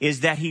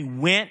is that he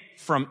went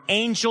from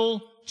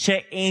angel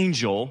to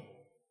angel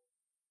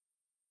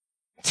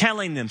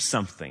telling them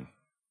something,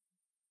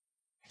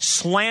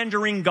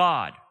 slandering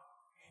God,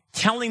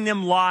 telling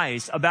them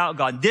lies about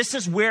God. This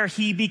is where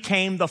he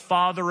became the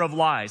father of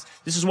lies.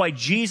 This is why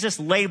Jesus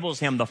labels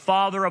him the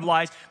father of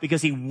lies,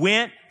 because he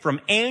went from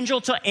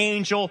angel to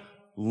angel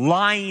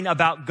lying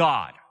about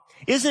God.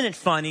 Isn't it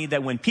funny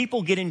that when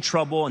people get in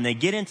trouble and they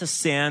get into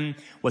sin,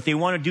 what they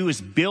want to do is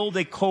build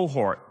a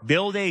cohort,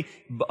 build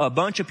a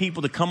bunch of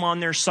people to come on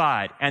their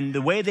side. And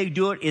the way they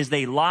do it is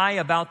they lie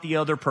about the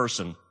other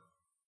person.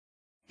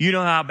 You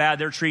know how bad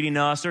they're treating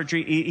us.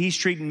 He's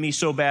treating me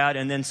so bad.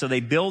 And then so they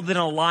build an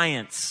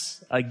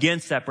alliance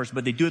against that person,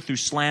 but they do it through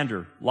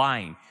slander,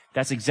 lying.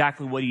 That's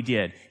exactly what he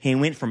did. He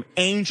went from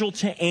angel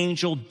to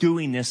angel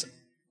doing this,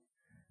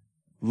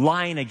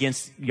 lying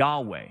against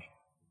Yahweh.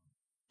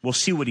 We'll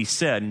see what he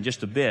said in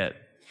just a bit.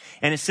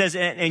 And it says,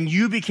 and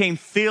you became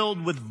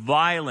filled with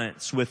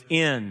violence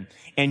within,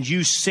 and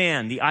you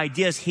sinned. The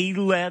idea is he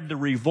led the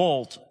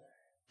revolt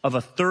of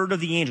a third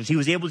of the angels. He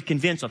was able to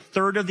convince a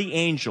third of the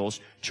angels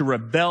to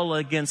rebel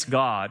against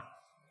God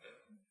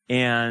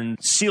and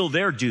seal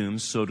their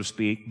dooms, so to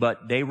speak,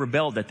 but they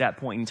rebelled at that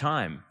point in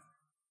time.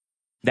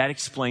 That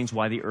explains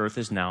why the earth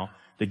is now,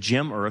 the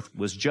gem earth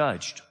was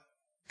judged,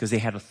 because they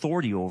had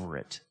authority over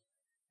it.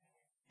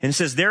 And it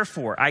says,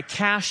 therefore, I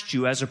cast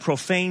you as a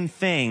profane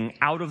thing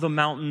out of the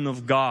mountain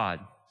of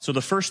God. So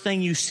the first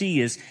thing you see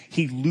is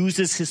he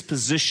loses his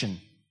position.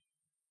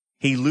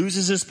 He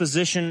loses his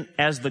position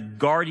as the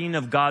guardian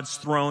of God's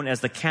throne,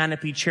 as the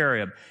canopy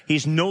cherub.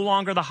 He's no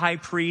longer the high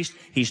priest.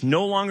 He's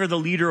no longer the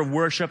leader of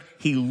worship.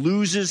 He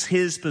loses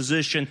his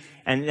position,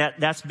 and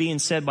that's being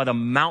said by the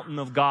mountain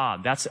of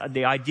God. That's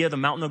the idea. The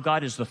mountain of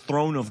God is the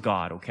throne of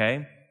God,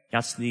 okay?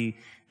 That's the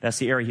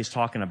area he's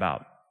talking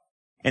about.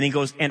 And he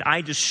goes, and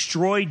I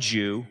destroyed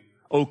you,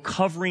 O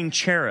covering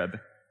cherub,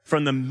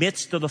 from the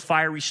midst of the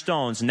fiery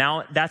stones.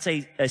 Now, that's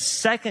a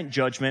second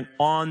judgment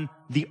on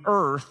the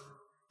earth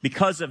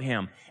because of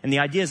him. And the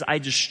idea is I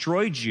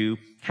destroyed you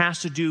has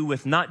to do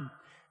with not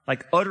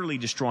like utterly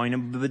destroying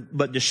him,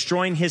 but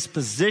destroying his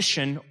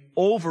position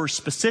over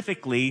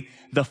specifically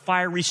the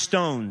fiery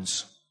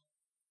stones.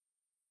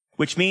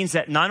 Which means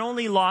that not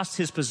only lost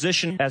his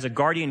position as a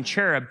guardian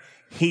cherub,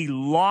 he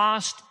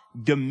lost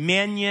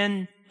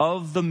dominion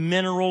of the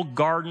mineral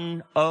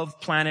garden of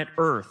planet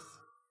Earth.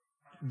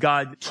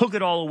 God took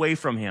it all away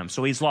from him.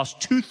 So he's lost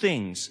two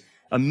things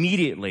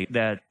immediately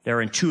that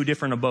they're in two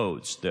different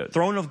abodes, the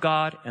throne of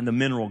God and the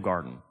mineral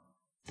garden.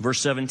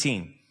 Verse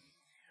 17.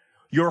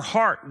 Your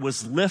heart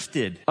was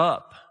lifted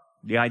up.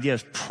 The idea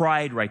is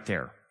pride right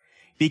there.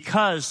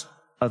 Because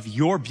of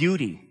your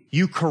beauty.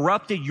 You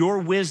corrupted your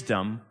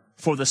wisdom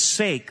for the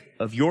sake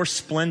of your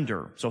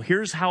splendor. So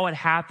here's how it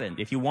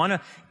happened. If you want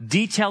to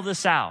detail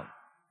this out,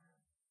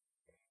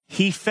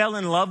 he fell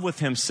in love with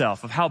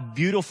himself, of how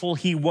beautiful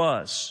he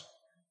was.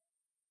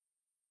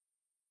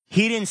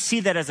 He didn't see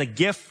that as a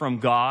gift from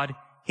God.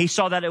 He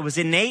saw that it was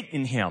innate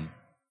in him.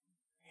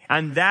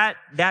 And that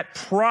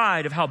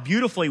pride of how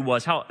beautiful he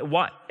was, how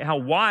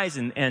wise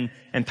and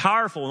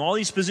powerful and all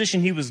these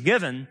positions he was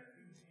given,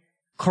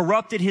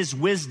 corrupted his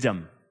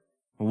wisdom.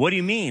 What do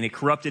you mean it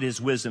corrupted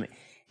his wisdom?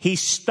 He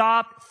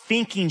stopped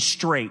thinking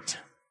straight.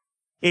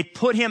 It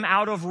put him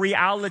out of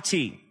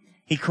reality.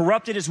 He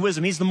corrupted his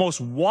wisdom. He's the most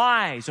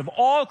wise of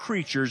all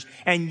creatures,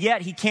 and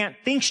yet he can't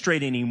think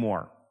straight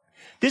anymore.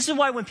 This is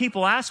why when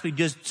people ask me,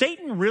 does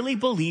Satan really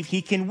believe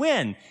he can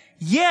win?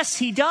 Yes,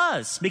 he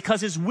does,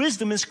 because his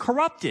wisdom is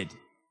corrupted.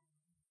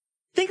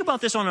 Think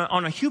about this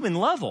on a human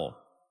level.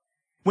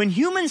 When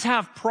humans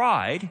have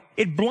pride,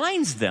 it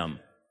blinds them.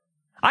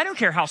 I don't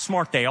care how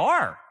smart they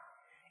are.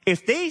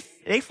 If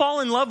they fall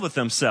in love with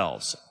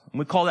themselves,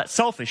 we call that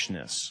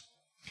selfishness,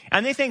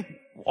 and they think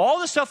all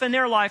the stuff in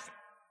their life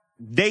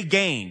they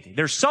gained.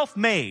 They're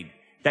self-made.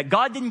 That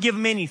God didn't give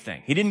them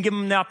anything. He didn't give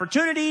them the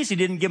opportunities. He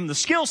didn't give them the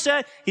skill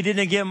set. He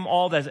didn't give them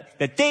all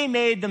that they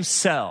made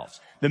themselves.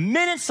 The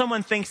minute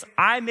someone thinks,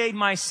 I made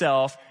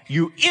myself,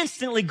 you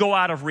instantly go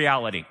out of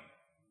reality.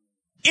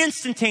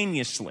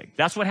 Instantaneously.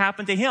 That's what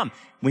happened to him.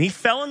 When he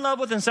fell in love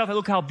with himself,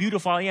 look how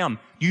beautiful I am.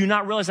 Do you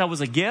not realize that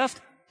was a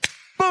gift?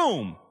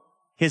 Boom!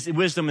 His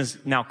wisdom is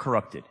now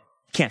corrupted.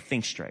 Can't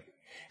think straight.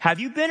 Have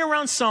you been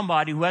around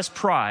somebody who has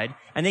pride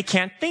and they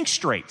can't think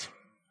straight?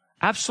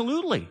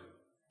 Absolutely.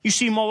 You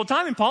see them all the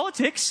time in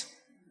politics.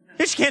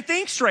 They just can't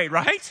think straight,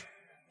 right?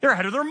 They're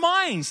out of their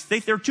minds.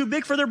 They're too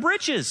big for their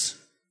britches.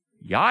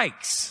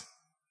 Yikes.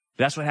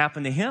 That's what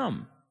happened to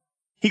him.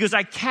 He goes,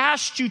 I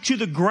cast you to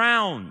the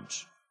ground.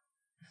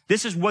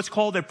 This is what's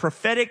called a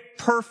prophetic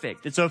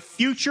perfect. It's a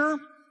future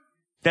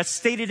that's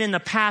stated in the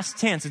past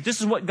tense.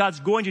 This is what God's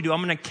going to do.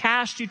 I'm going to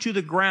cast you to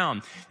the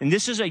ground. And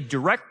this is a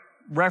direct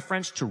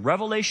reference to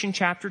Revelation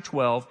chapter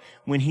 12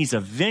 when he's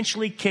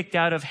eventually kicked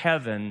out of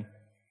heaven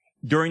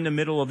during the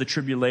middle of the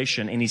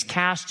tribulation, and he's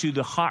cast to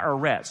the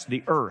haaretz,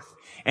 the earth.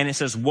 And it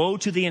says, woe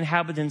to the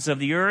inhabitants of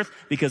the earth,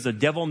 because the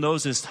devil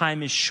knows his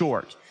time is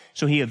short.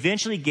 So he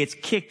eventually gets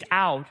kicked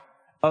out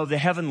of the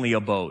heavenly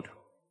abode.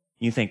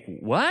 You think,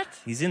 what?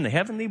 He's in the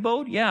heavenly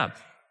abode? Yeah.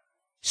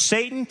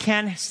 Satan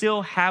can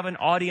still have an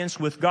audience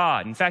with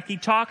God. In fact, he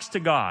talks to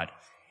God.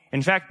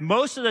 In fact,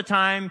 most of the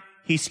time,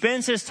 he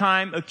spends his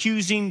time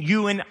accusing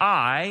you and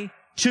I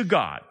to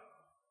God.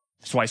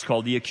 That's why he's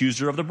called the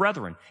accuser of the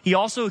brethren. He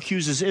also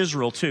accuses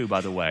Israel too,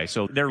 by the way.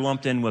 So they're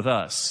lumped in with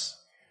us.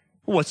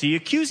 What's he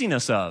accusing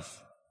us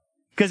of?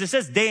 Because it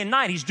says day and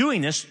night he's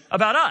doing this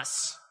about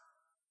us.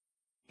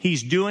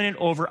 He's doing it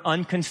over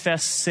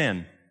unconfessed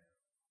sin.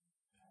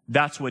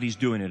 That's what he's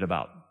doing it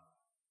about.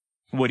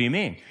 What do you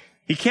mean?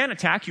 He can't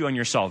attack you on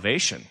your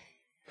salvation.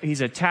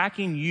 He's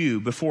attacking you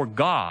before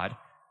God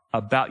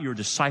about your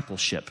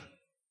discipleship.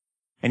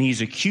 And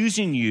he's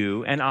accusing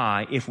you and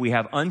I, if we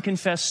have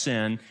unconfessed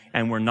sin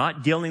and we're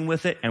not dealing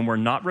with it and we're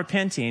not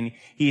repenting,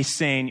 he's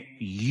saying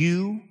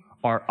you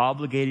are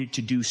obligated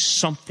to do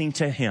something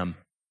to him.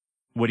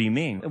 What do you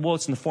mean? Well,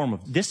 it's in the form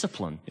of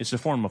discipline. It's the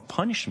form of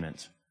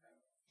punishment.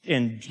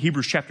 And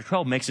Hebrews chapter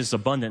 12 makes this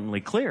abundantly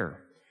clear.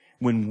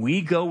 When we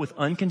go with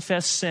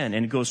unconfessed sin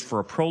and it goes for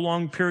a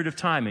prolonged period of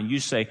time and you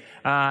say,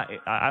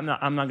 I'm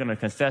not going to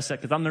confess that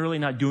because I'm really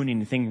not doing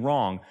anything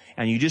wrong,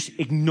 and you just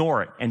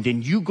ignore it, and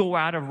then you go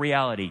out of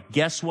reality,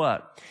 guess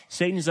what?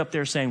 Satan is up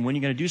there saying, when are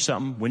you going to do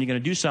something? When are you going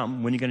to do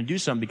something? When are you going to do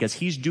something? Because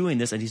he's doing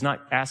this and he's not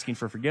asking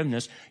for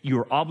forgiveness. You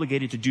are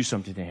obligated to do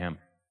something to him.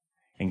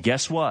 And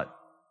guess what?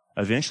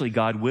 Eventually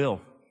God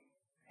will.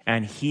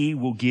 And he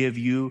will give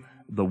you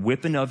the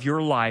whipping of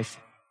your life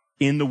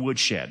in the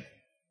woodshed.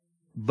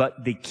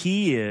 But the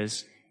key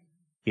is,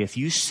 if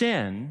you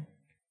sin,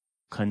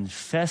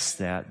 confess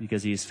that,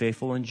 because he is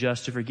faithful and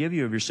just to forgive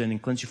you of your sin and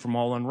cleanse you from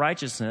all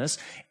unrighteousness.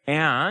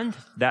 And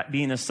that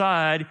being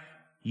aside,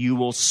 you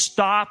will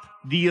stop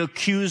the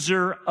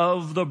accuser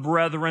of the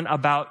brethren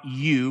about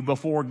you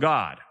before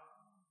God.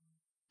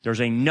 There's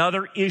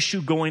another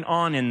issue going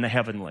on in the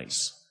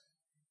heavenlies.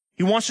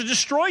 He wants to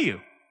destroy you.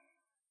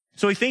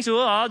 So he thinks,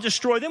 well, I'll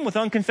destroy them with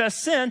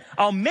unconfessed sin.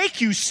 I'll make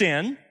you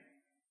sin.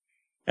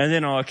 And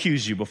then I'll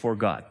accuse you before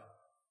God.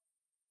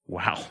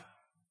 Wow.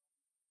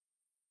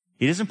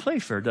 He doesn't play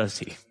fair, does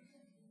he?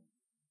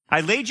 I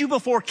laid you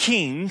before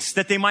kings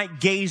that they might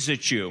gaze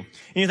at you.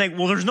 And you think,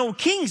 well, there's no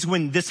kings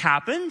when this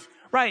happened.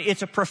 Right.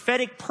 It's a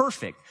prophetic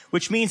perfect,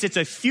 which means it's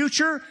a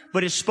future,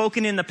 but it's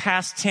spoken in the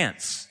past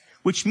tense,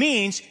 which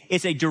means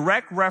it's a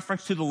direct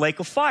reference to the lake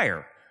of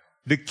fire.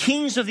 The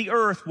kings of the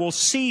earth will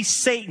see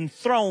Satan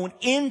thrown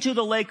into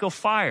the lake of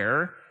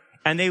fire,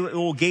 and they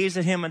will gaze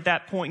at him at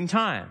that point in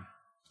time.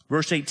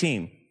 Verse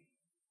 18,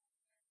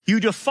 you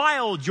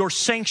defiled your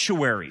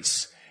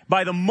sanctuaries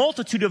by the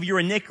multitude of your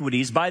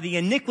iniquities, by the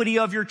iniquity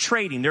of your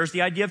trading. There's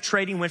the idea of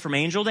trading, went from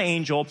angel to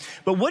angel.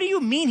 But what do you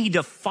mean he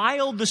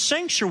defiled the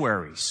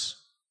sanctuaries?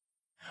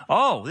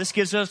 Oh, this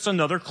gives us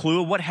another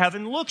clue of what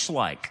heaven looks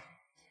like.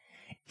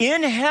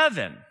 In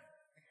heaven,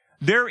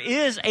 there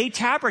is a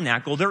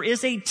tabernacle, there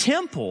is a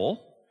temple,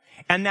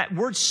 and that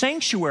word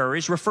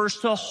sanctuaries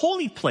refers to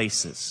holy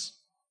places.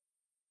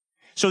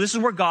 So this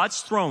is where God's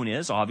throne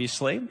is,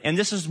 obviously, and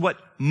this is what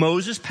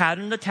Moses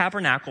patterned the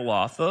tabernacle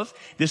off of.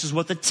 This is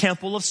what the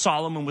temple of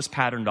Solomon was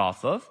patterned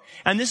off of,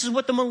 and this is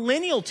what the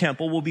millennial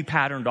temple will be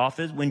patterned off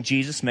of when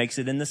Jesus makes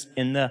it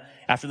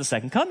after the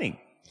second coming.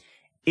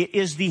 It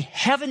is the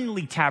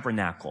heavenly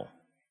tabernacle,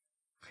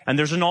 and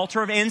there's an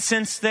altar of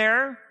incense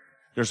there.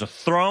 There's a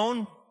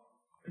throne.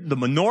 The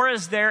menorah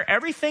is there.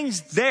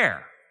 Everything's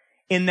there.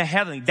 In the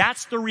heavenly.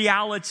 That's the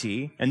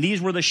reality. And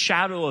these were the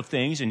shadow of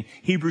things. And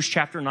Hebrews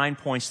chapter 9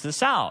 points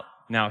this out.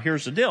 Now,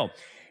 here's the deal.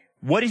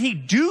 What did he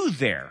do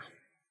there?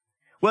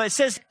 Well, it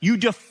says you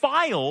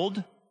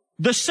defiled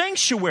the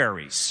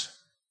sanctuaries.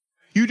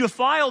 You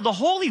defiled the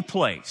holy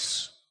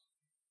place.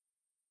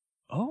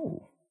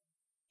 Oh,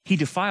 he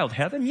defiled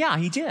heaven? Yeah,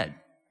 he did.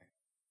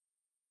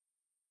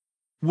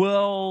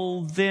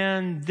 Well,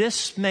 then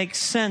this makes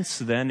sense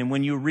then. And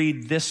when you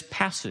read this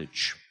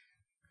passage,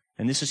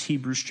 and this is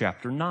Hebrews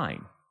chapter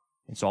 9.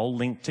 It's all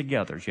linked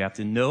together. You have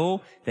to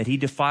know that he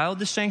defiled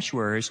the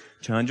sanctuaries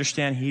to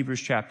understand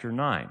Hebrews chapter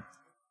 9.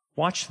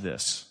 Watch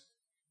this.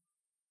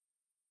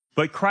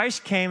 But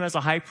Christ came as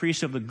a high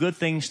priest of the good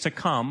things to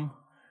come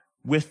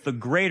with the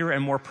greater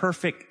and more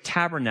perfect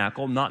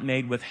tabernacle not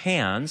made with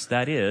hands,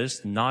 that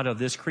is, not of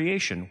this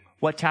creation.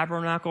 What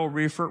tabernacle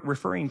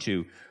referring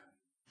to?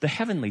 The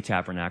heavenly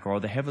tabernacle or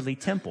the heavenly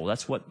temple.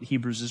 That's what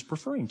Hebrews is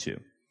referring to.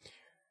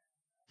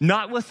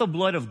 Not with the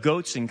blood of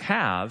goats and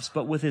calves,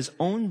 but with his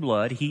own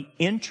blood, he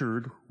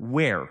entered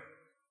where?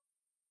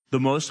 The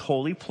most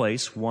holy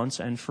place once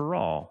and for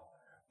all.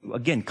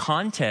 Again,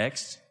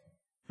 context,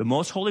 the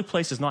most holy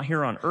place is not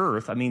here on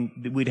earth. I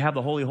mean, we'd have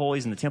the holy of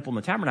holies in the temple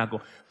and the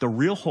tabernacle. The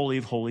real holy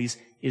of holies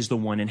is the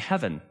one in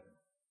heaven.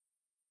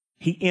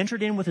 He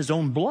entered in with his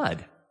own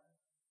blood,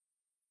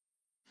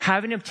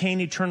 having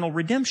obtained eternal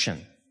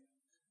redemption.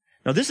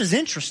 Now, this is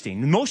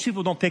interesting. Most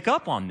people don't pick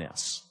up on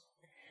this.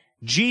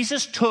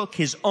 Jesus took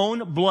his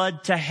own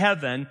blood to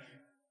heaven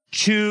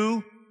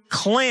to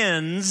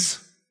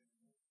cleanse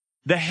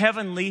the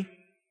heavenly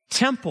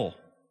temple,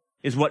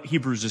 is what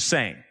Hebrews is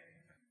saying.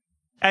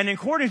 And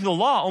according to the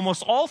law,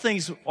 almost all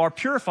things are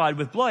purified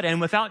with blood, and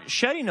without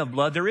shedding of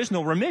blood, there is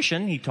no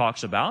remission, he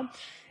talks about.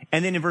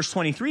 And then in verse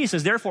 23, he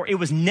says, therefore, it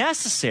was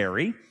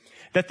necessary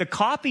that the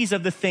copies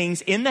of the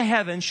things in the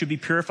heavens should be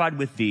purified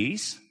with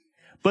these,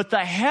 but the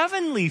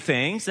heavenly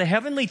things, the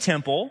heavenly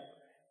temple,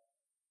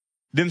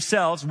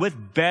 themselves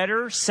with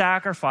better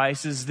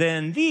sacrifices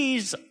than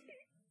these,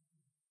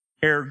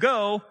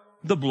 ergo,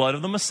 the blood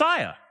of the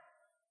Messiah.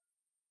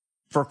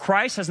 For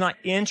Christ has not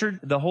entered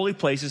the holy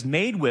places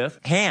made with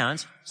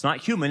hands, it's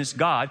not human, it's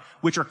God,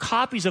 which are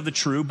copies of the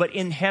true, but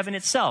in heaven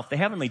itself, the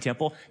heavenly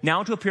temple,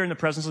 now to appear in the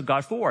presence of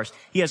God for us.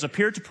 He has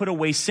appeared to put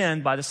away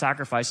sin by the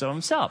sacrifice of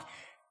himself.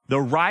 The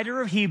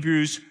writer of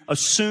Hebrews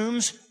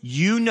assumes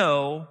you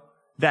know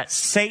that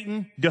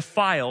Satan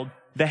defiled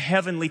the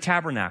heavenly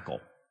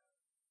tabernacle.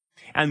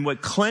 And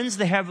what cleansed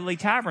the heavenly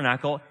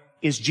tabernacle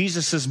is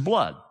Jesus'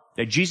 blood.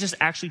 That Jesus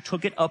actually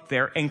took it up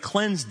there and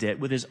cleansed it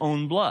with his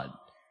own blood.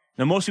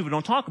 Now, most people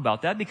don't talk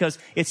about that because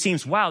it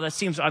seems, wow,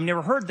 I've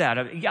never heard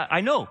that. Yeah, I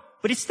know,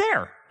 but it's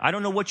there. I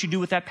don't know what you do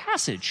with that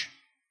passage.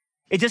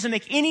 It doesn't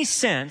make any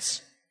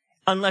sense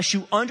unless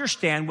you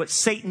understand what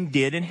Satan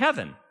did in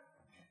heaven.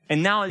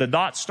 And now the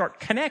dots start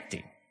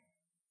connecting.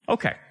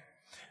 Okay.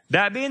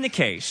 That being the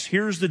case,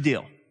 here's the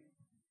deal.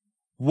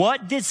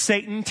 What did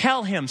Satan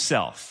tell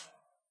himself?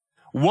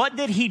 What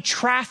did he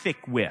traffic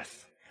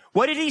with?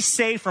 What did he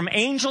say from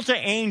angel to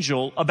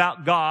angel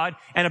about God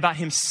and about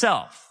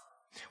himself?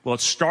 Well,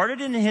 it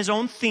started in his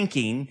own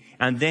thinking,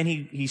 and then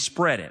he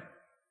spread it.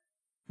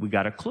 We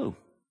got a clue.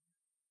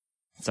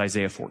 It's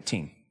Isaiah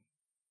 14.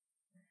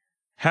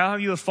 How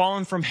you have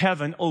fallen from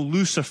heaven, O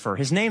Lucifer.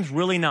 His name's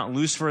really not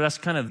Lucifer. That's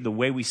kind of the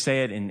way we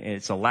say it, and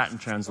it's a Latin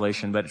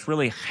translation, but it's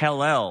really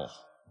Hallel.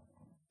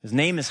 His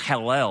name is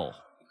Hallel,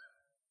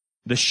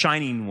 the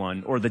shining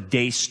one, or the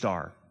day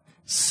star,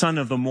 son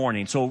of the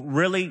morning. So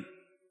really,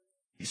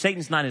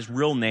 Satan's not his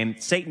real name.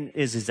 Satan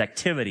is his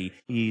activity.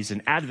 He's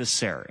an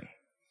adversary.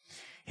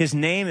 His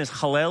name is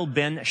Hallel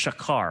ben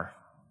Shakar.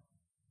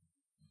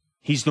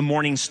 He's the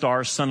morning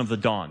star, son of the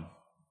dawn.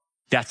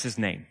 That's his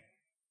name.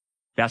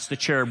 That's the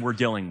cherub we're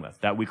dealing with,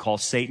 that we call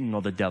Satan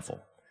or the devil.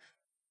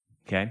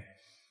 Okay?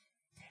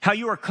 How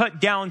you are cut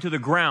down to the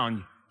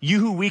ground, you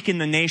who weaken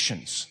the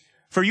nations.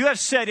 For you have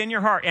said in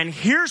your heart, and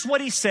here's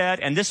what he said,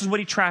 and this is what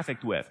he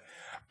trafficked with.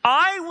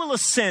 I will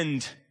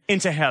ascend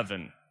into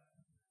heaven.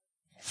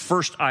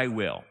 First I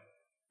will.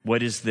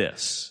 What is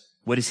this?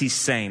 What is he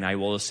saying? I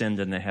will ascend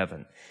into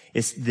heaven.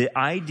 It's the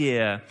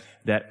idea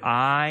that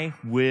I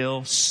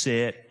will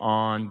sit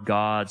on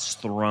God's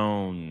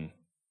throne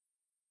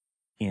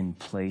in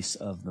place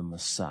of the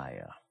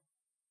Messiah.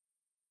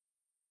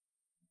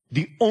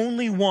 The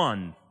only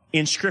one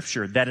in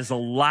Scripture that is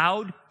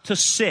allowed to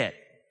sit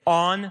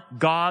on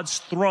God's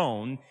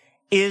throne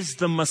is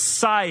the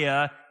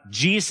Messiah,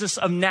 Jesus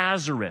of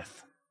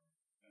Nazareth.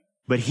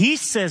 But he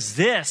says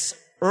this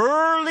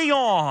early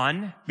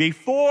on,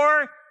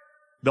 before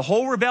the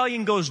whole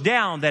rebellion goes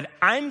down, that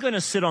I'm going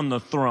to sit on the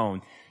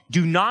throne.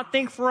 Do not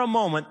think for a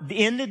moment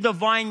in the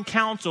divine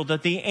council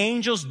that the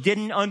angels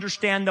didn't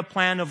understand the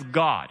plan of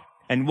God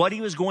and what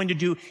he was going to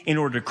do in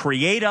order to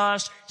create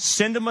us,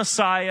 send the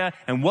Messiah,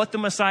 and what the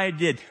Messiah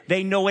did.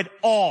 They know it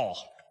all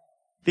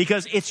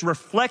because it's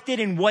reflected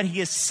in what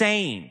he is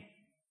saying.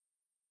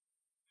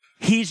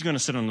 He's going to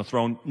sit on the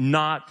throne,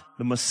 not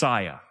the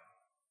Messiah.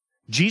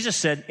 Jesus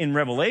said in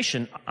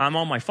Revelation, I'm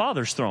on my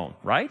Father's throne,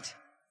 right?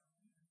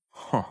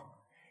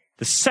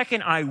 The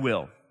second I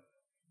will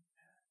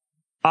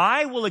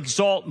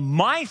exalt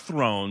my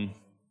throne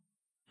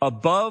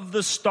above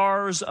the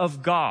stars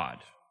of God.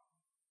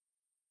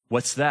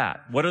 What's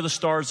that? What are the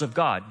stars of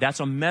God? That's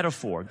a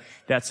metaphor.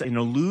 That's an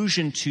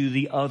allusion to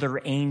the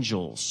other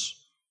angels.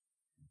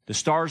 The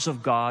stars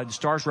of God, the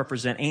stars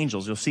represent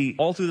angels. You'll see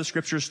all through the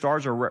scriptures,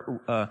 stars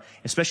are,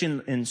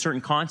 especially in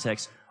certain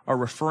contexts, are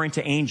referring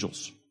to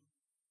angels.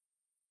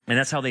 And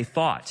that's how they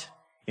thought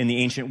in the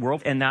ancient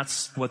world, and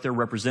that's what they're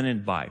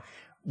represented by.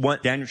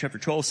 What Daniel chapter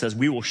 12 says,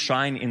 we will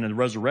shine in the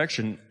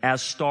resurrection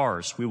as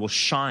stars. We will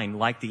shine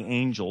like the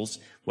angels.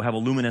 We'll have a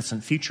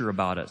luminescent feature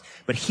about us.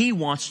 But he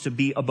wants to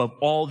be above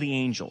all the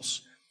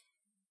angels.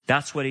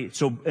 That's what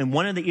and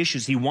one of the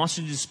issues, he wants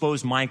to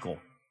dispose Michael,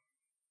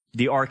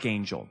 the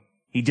archangel.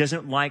 He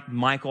doesn't like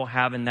Michael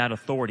having that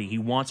authority. He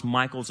wants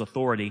Michael's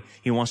authority.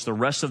 He wants the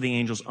rest of the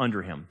angels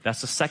under him.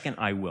 That's the second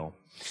I will.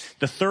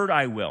 The third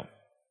I will.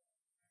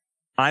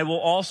 I will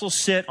also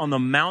sit on the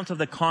mount of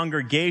the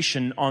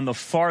congregation on the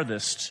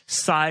farthest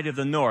side of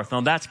the north. Now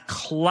that's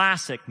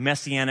classic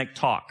messianic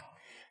talk.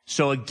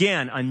 So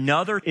again,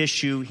 another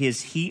issue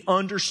is he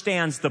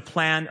understands the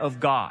plan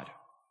of God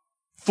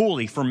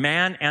fully for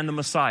man and the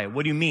Messiah.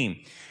 What do you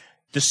mean?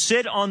 To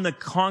sit on the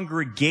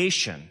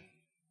congregation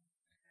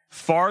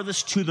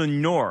farthest to the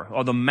north,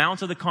 or the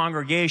mount of the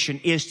congregation,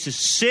 is to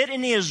sit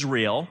in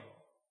Israel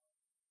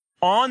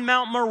on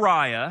Mount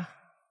Moriah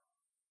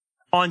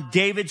on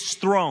David's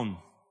throne.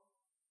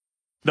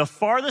 The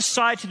farthest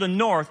side to the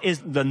north is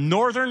the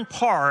northern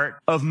part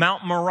of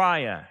Mount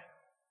Moriah.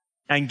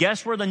 And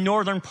guess where the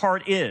northern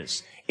part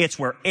is? It's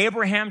where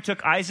Abraham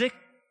took Isaac.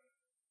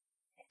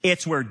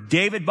 It's where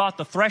David bought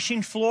the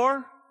threshing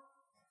floor,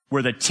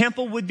 where the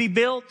temple would be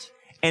built,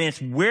 and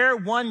it's where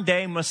one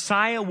day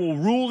Messiah will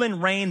rule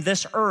and reign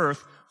this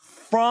earth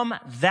from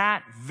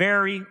that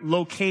very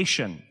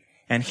location.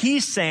 And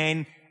he's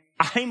saying,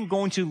 I'm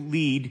going to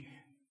lead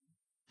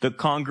the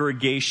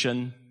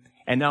congregation,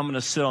 and I'm going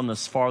to sit on the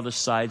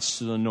farthest sides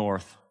to the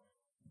north.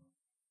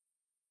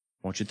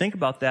 I want you to think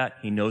about that.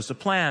 He knows the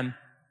plan.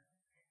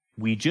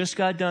 We just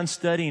got done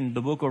studying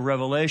the book of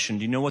Revelation.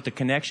 Do you know what the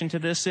connection to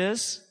this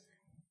is?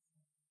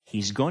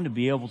 He's going to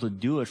be able to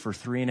do it for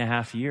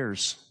 3.5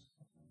 years.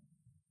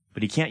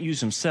 But he can't use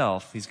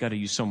himself. He's got to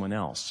use someone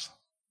else.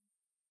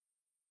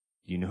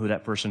 Do you know who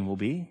that person will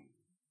be?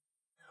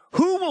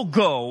 Who will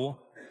go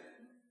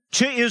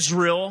to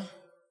Israel,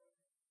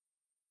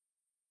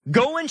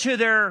 go into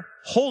their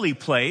holy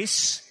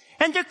place,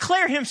 and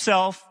declare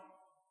himself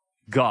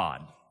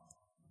God?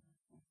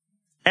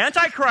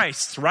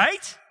 Antichrist,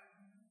 right?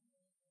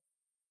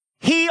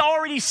 He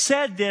already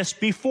said this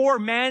before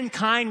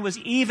mankind was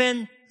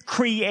even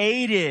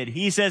created.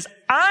 He says,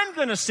 I'm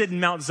going to sit in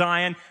Mount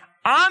Zion.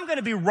 I'm going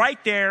to be right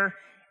there.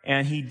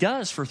 And he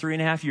does for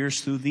 3.5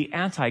 years through the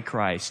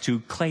Antichrist, who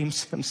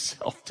claims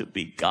himself to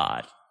be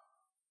God.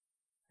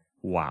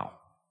 Wow.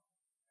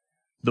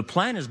 The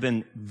plan has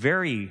been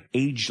very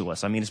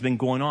ageless. I mean, it's been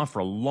going on for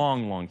a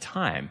long, long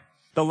time.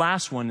 The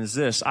last one is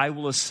this: I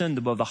will ascend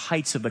above the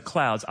heights of the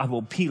clouds. I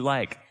will be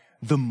like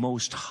the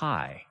Most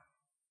High.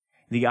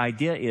 The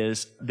idea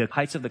is the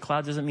heights of the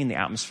clouds doesn't mean the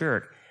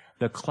atmospheric.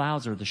 The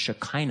clouds are the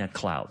Shekinah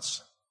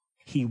clouds.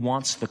 He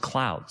wants the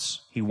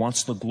clouds. He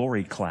wants the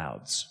glory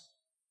clouds.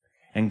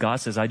 And God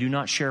says, I do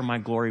not share my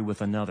glory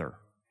with another.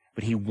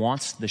 But he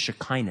wants the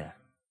Shekinah.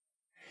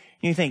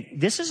 And you think,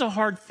 this is a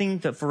hard thing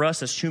for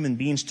us as human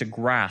beings to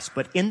grasp.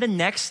 But in the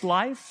next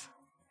life,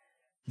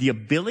 the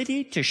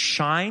ability to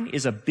shine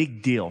is a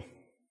big deal.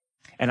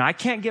 And I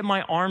can't get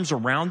my arms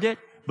around it,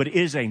 but it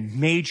is a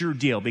major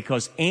deal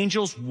because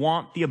angels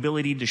want the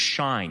ability to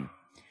shine.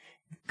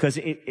 Because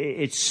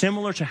it's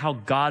similar to how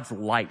God's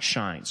light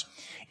shines.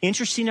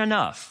 Interesting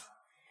enough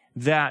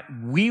that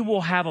we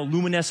will have a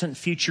luminescent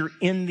feature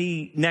in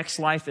the next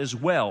life as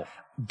well.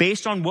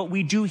 Based on what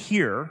we do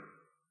here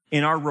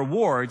in our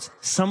rewards,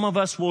 some of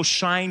us will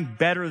shine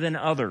better than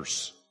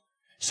others.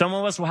 Some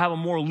of us will have a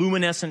more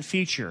luminescent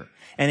feature.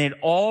 And it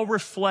all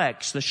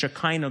reflects the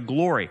Shekinah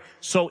glory.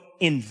 So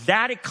in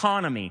that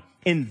economy,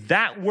 in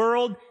that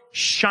world,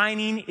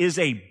 shining is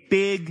a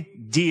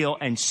big deal.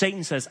 And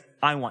Satan says,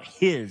 I want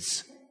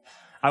his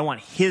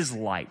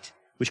light,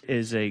 which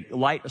is a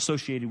light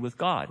associated with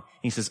God. And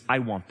he says, I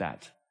want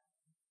that.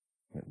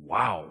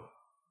 Wow.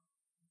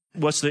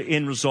 What's the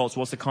end results?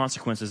 What's the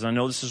consequences? I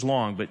know this is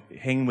long, but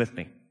hang with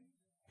me.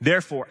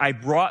 Therefore, I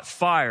brought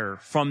fire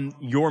from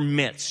your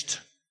midst.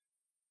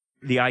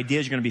 The idea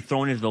is you're going to be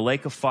thrown into the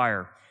lake of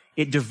fire.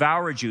 It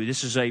devoured you.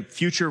 This is a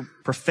future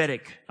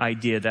prophetic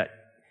idea that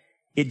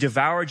it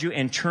devoured you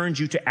and turned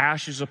you to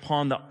ashes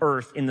upon the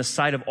earth in the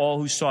sight of all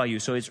who saw you.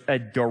 So it's a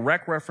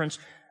direct reference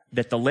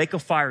that the lake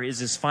of fire is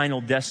his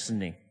final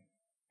destiny.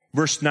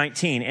 Verse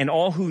 19, and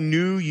all who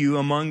knew you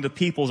among the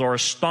peoples are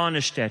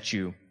astonished at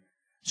you.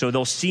 So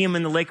they'll see him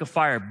in the lake of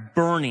fire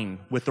burning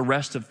with the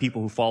rest of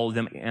people who followed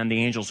him and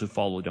the angels who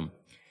followed him.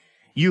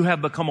 You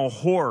have become a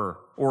horror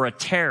or a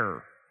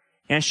terror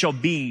and shall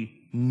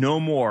be no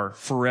more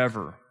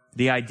forever.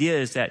 The idea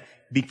is that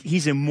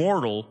he's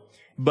immortal,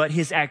 but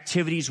his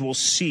activities will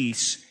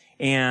cease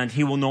and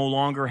he will no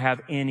longer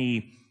have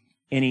any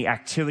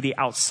activity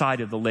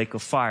outside of the lake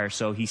of fire.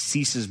 So he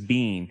ceases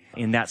being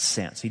in that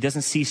sense. He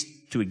doesn't cease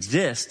to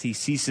exist. He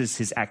ceases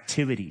his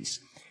activities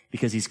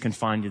because he's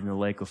confined in the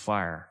lake of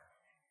fire.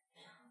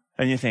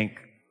 And you think,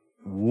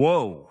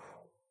 whoa,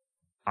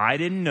 I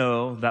didn't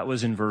know that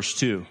was in verse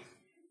 2.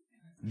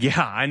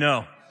 Yeah, I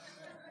know.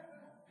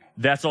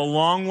 That's a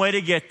long way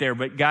to get there.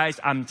 But guys,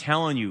 I'm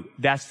telling you,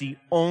 that's the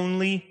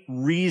only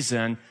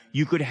reason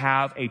you could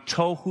have a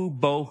tohu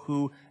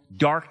bohu,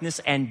 darkness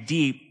and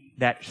deep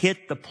that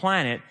hit the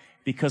planet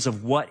because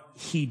of what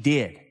he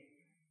did.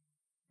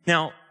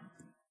 Now,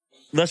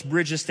 let's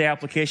bridge this to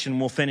application and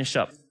we'll finish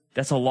up.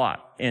 That's a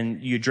lot.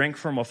 And you drank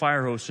from a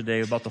fire hose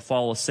today about the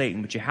fall of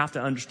Satan, but you have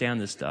to understand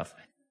this stuff.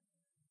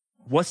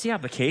 What's the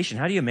application?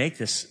 How do you make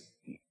this?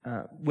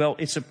 Well,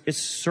 it's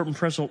certain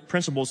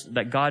principles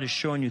that God is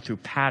showing you through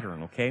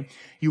pattern, okay?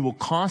 You will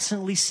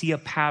constantly see a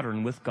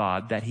pattern with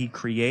God that he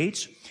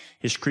creates.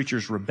 His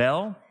creatures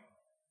rebel.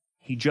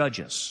 He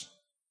judges,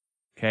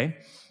 okay?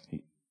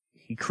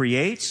 He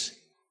creates,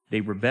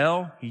 they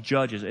rebel, he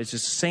judges. It's the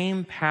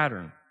same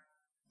pattern.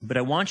 But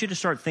I want you to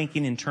start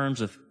thinking in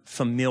terms of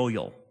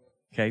familial,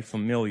 okay?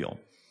 Familial.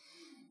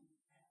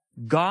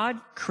 God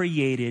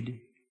created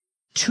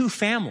two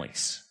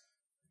families.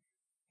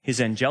 His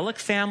angelic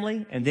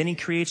family, and then he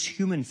creates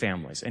human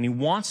families. And he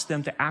wants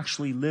them to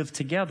actually live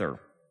together.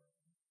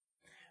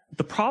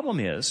 The problem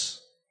is,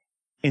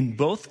 in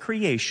both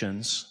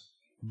creations,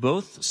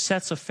 both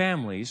sets of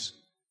families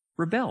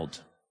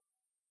rebelled.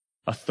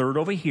 A third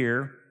over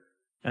here,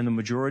 and the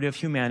majority of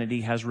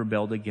humanity has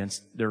rebelled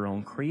against their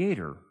own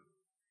Creator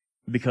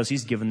because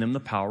He's given them the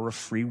power of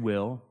free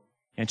will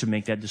and to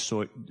make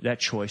that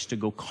choice to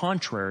go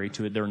contrary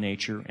to their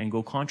nature and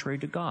go contrary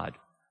to God.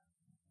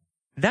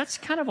 That's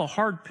kind of a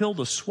hard pill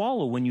to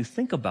swallow when you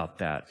think about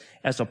that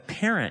as a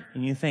parent,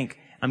 and you think,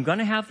 I'm going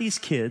to have these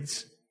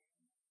kids,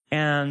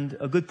 and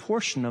a good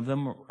portion of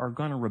them are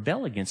going to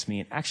rebel against me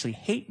and actually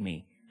hate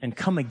me and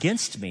come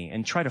against me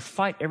and try to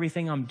fight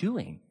everything I'm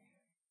doing.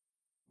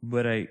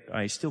 But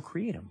I still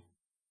create them.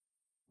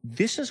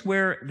 This is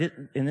where,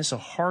 and this is a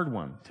hard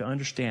one to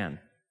understand.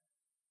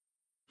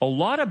 A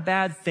lot of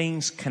bad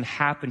things can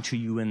happen to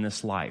you in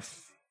this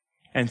life.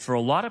 And for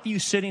a lot of you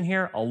sitting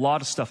here, a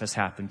lot of stuff has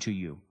happened to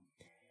you.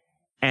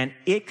 And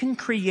it can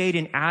create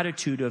an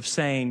attitude of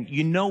saying,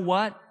 you know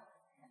what?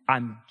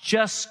 I'm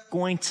just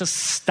going to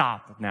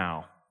stop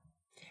now.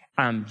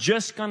 I'm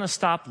just going to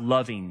stop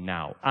loving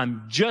now.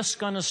 I'm just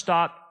going to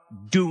stop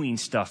doing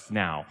stuff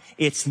now.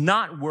 It's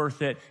not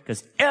worth it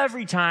because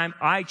every time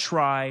I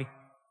try,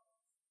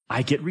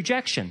 I get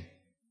rejection.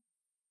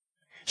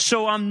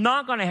 So I'm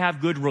not going to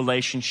have good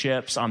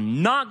relationships.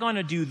 I'm not going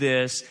to do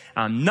this.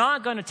 I'm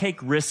not going to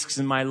take risks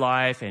in my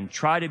life and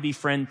try to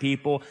befriend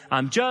people.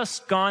 I'm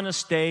just going to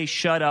stay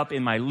shut up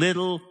in my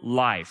little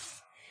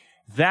life.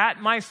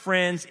 That, my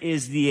friends,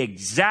 is the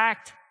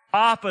exact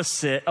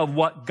opposite of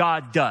what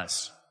God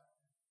does.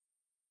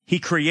 He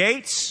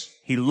creates,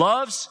 He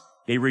loves,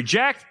 they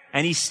reject,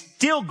 and He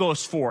still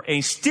goes for, and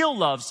He still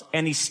loves,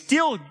 and He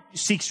still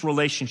seeks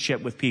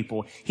relationship with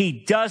people. He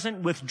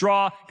doesn't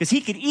withdraw, because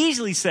He could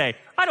easily say,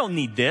 I don't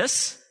need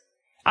this.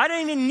 I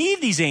don't even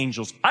need these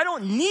angels. I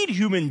don't need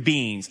human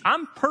beings.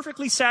 I'm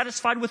perfectly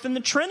satisfied within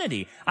the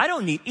Trinity. I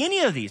don't need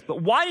any of these.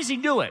 But why does He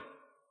do it?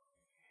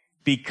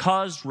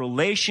 Because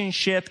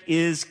relationship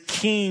is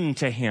king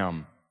to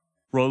Him.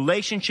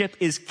 Relationship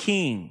is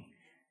king.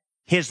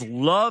 His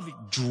love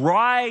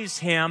drives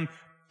Him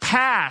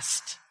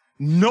past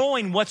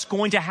knowing what's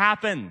going to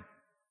happen.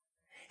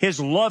 His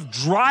love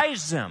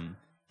drives Him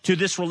to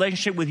this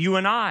relationship with you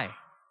and I.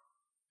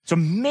 It's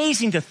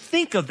amazing to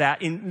think of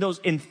that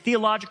in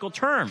theological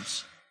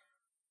terms.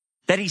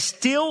 That He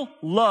still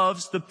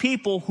loves the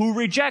people who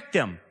reject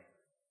Him.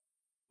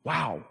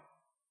 Wow.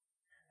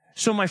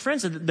 So my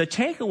friends, the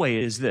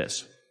takeaway is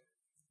this.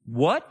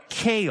 What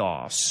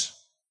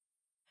chaos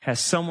has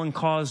someone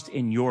caused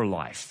in your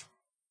life?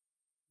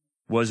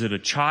 Was it a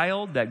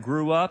child that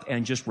grew up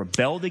and just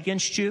rebelled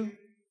against you?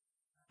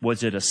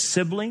 Was it a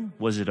sibling?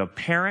 Was it a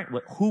parent?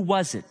 Who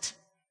was it?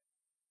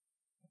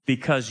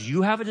 Because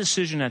you have a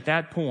decision at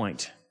that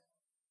point.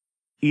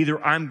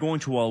 Either I'm going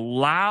to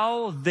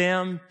allow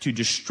them to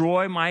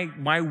destroy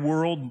my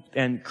world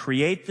and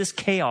create this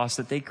chaos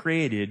that they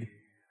created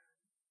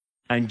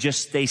and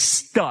just stay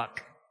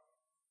stuck,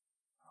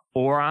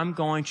 or I'm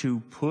going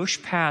to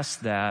push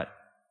past that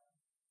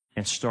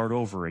and start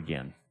over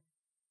again.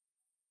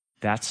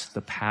 That's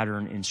the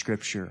pattern in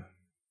Scripture.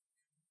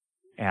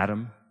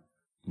 Adam,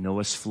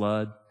 Noah's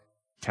flood,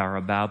 Tower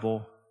of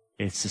Babel,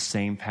 it's the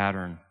same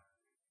pattern.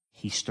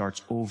 He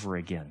starts over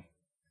again,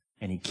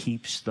 and he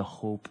keeps the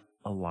hope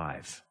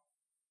alive.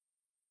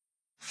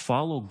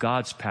 Follow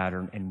God's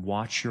pattern and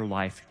watch your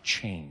life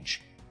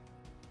change.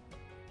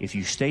 If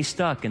you stay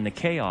stuck in the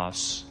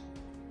chaos,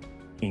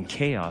 in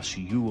chaos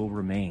you will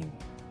remain.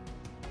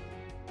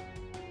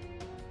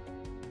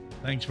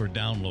 Thanks for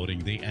downloading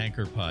the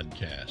Anchor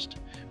Podcast.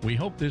 We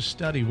hope this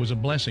study was a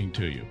blessing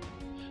to you.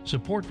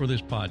 Support for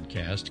this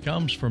podcast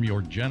comes from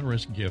your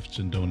generous gifts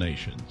and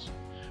donations.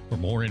 For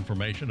more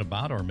information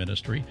about our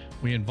ministry,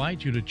 we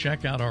invite you to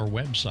check out our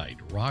website,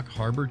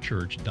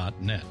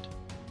 rockharborchurch.net.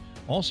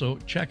 Also,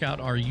 check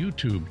out our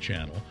YouTube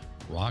channel,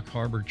 Rock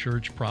Harbor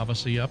Church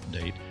Prophecy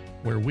Update,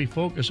 where we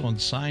focus on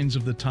signs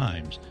of the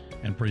times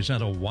and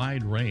present a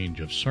wide range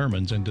of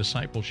sermons and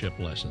discipleship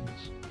lessons.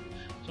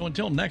 So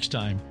until next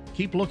time,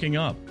 keep looking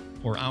up,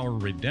 for our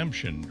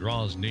redemption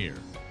draws near.